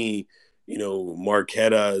and many,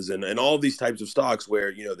 Marquettas and all these types of stocks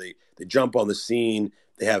where, they jump on the scene.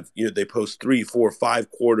 They have, they post 3, 4,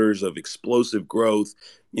 5 quarters of explosive growth.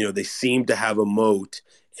 They seem to have a moat,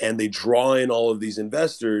 and they draw in all of these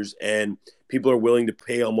investors, and people are willing to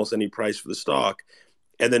pay almost any price for the stock.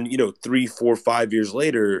 And then, 3, 4, 5 years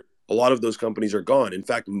later, a lot of those companies are gone. In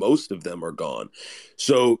fact, most of them are gone.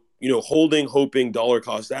 So, holding, hoping, dollar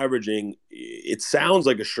cost averaging, it sounds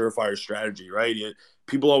like a surefire strategy, right?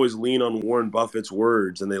 People always lean on Warren Buffett's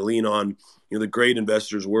words, and they lean on, the great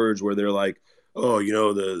investors' words, where they're like, oh,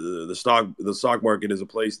 the stock market is a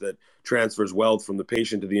place that transfers wealth from the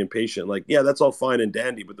patient to the impatient. Like, yeah, that's all fine and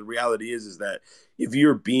dandy. But the reality is that if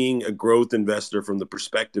you're being a growth investor from the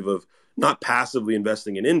perspective of not passively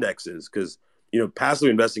investing in indexes, because passively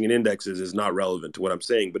investing in indexes is not relevant to what I'm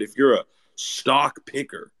saying. But if you're a stock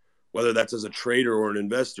picker, whether that's as a trader or an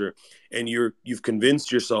investor, and you've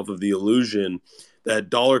convinced yourself of the illusion that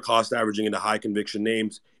dollar cost averaging into high conviction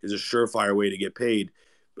names is a surefire way to get paid,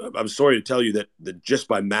 I'm sorry to tell you that just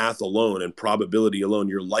by math alone and probability alone,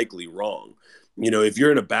 you're likely wrong. If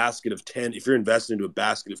you're in a basket of 10, if you're invested into a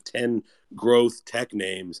basket of 10 growth tech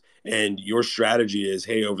names, and your strategy is,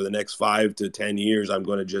 hey, over the next 5 to 10 years, I'm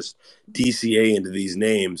going to just DCA into these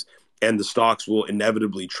names, and the stocks will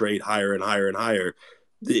inevitably trade higher and higher and higher,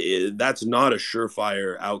 that's not a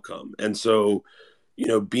surefire outcome. And so,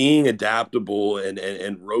 being adaptable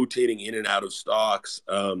and rotating in and out of stocks,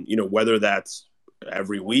 whether that's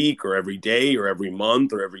every week or every day or every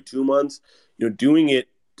month or every 2 months, doing it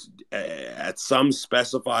at some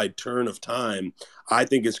specified turn of time, I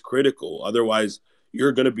think is critical. Otherwise,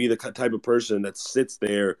 you're going to be the type of person that sits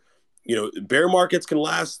there. Bear markets can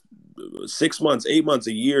last 6 months, 8 months,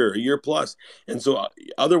 a year plus. And so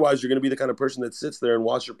otherwise, you're going to be the kind of person that sits there and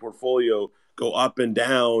watch your portfolio go up and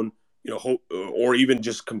down, or even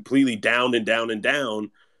just completely down and down and down.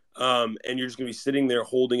 And you're just going to be sitting there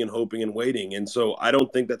holding and hoping and waiting. And so I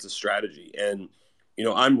don't think that's a strategy. And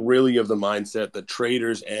I'm really of the mindset that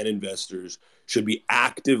traders and investors should be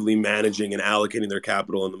actively managing and allocating their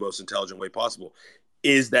capital in the most intelligent way possible.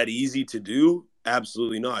 Is that easy to do?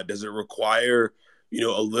 Absolutely not. Does it require,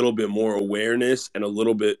 a little bit more awareness and a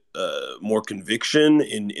little bit more conviction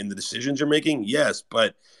in the decisions you're making? Yes.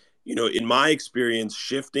 But, in my experience,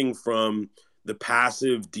 shifting from the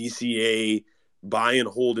passive DCA buy and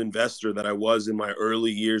hold investor that I was in my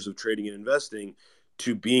early years of trading and investing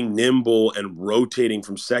to being nimble and rotating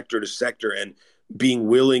from sector to sector and being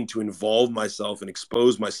willing to involve myself and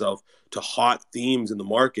expose myself to hot themes in the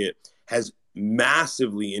market has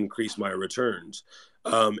massively increased my returns.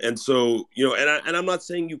 And so, and I'm not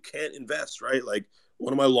saying you can't invest, right? Like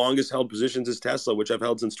one of my longest held positions is Tesla, which I've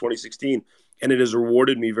held since 2016, and it has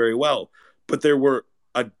rewarded me very well. But there were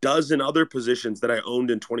a dozen other positions that I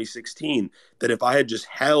owned in 2016 that if I had just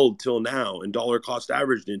held till now and dollar cost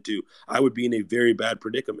averaged into, I would be in a very bad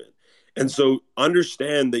predicament. And so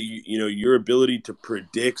understand that your ability to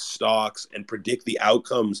predict stocks and predict the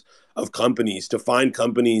outcomes of companies, to find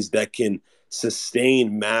companies that can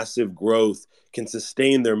sustain massive growth, can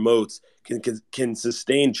sustain their moats, can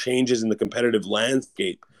sustain changes in the competitive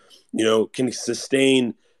landscape, can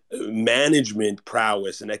sustain management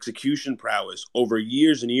prowess and execution prowess over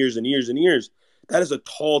years and years and years and years. That is a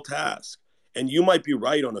tall task. And you might be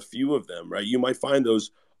right on a few of them, right? You might find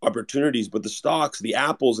those opportunities, but the stocks, the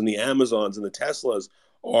Apples and the Amazons and the Teslas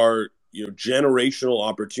are, generational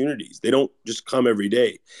opportunities. They don't just come every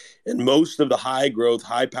day. And most of the high growth,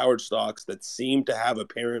 high powered stocks that seem to have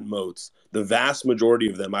apparent moats, the vast majority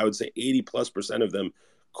of them, I would say 80+% of them,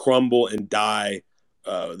 crumble and die.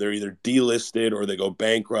 They're either delisted or they go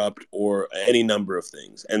bankrupt or any number of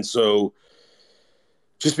things. And so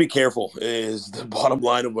just be careful is the bottom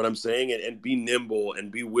line of what I'm saying, and be nimble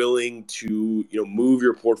and be willing to, move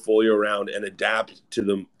your portfolio around and adapt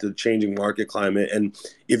to the changing market climate. And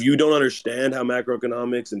if you don't understand how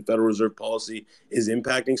macroeconomics and Federal Reserve policy is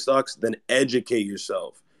impacting stocks, then educate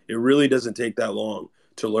yourself. It really doesn't take that long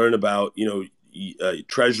to learn about,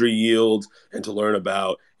 treasury yields and to learn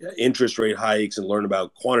about interest rate hikes and learn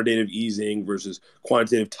about quantitative easing versus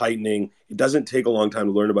quantitative tightening. It doesn't take a long time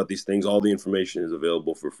to learn about these things. All the information is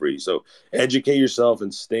available for free. So educate yourself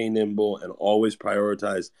and stay nimble and always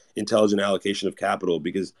prioritize intelligent allocation of capital,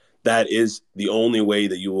 because that is the only way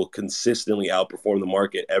that you will consistently outperform the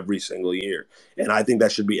market every single year. And I think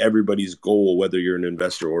that should be everybody's goal, whether you're an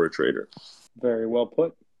investor or a trader. Very well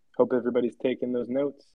put. Hope everybody's taking those notes.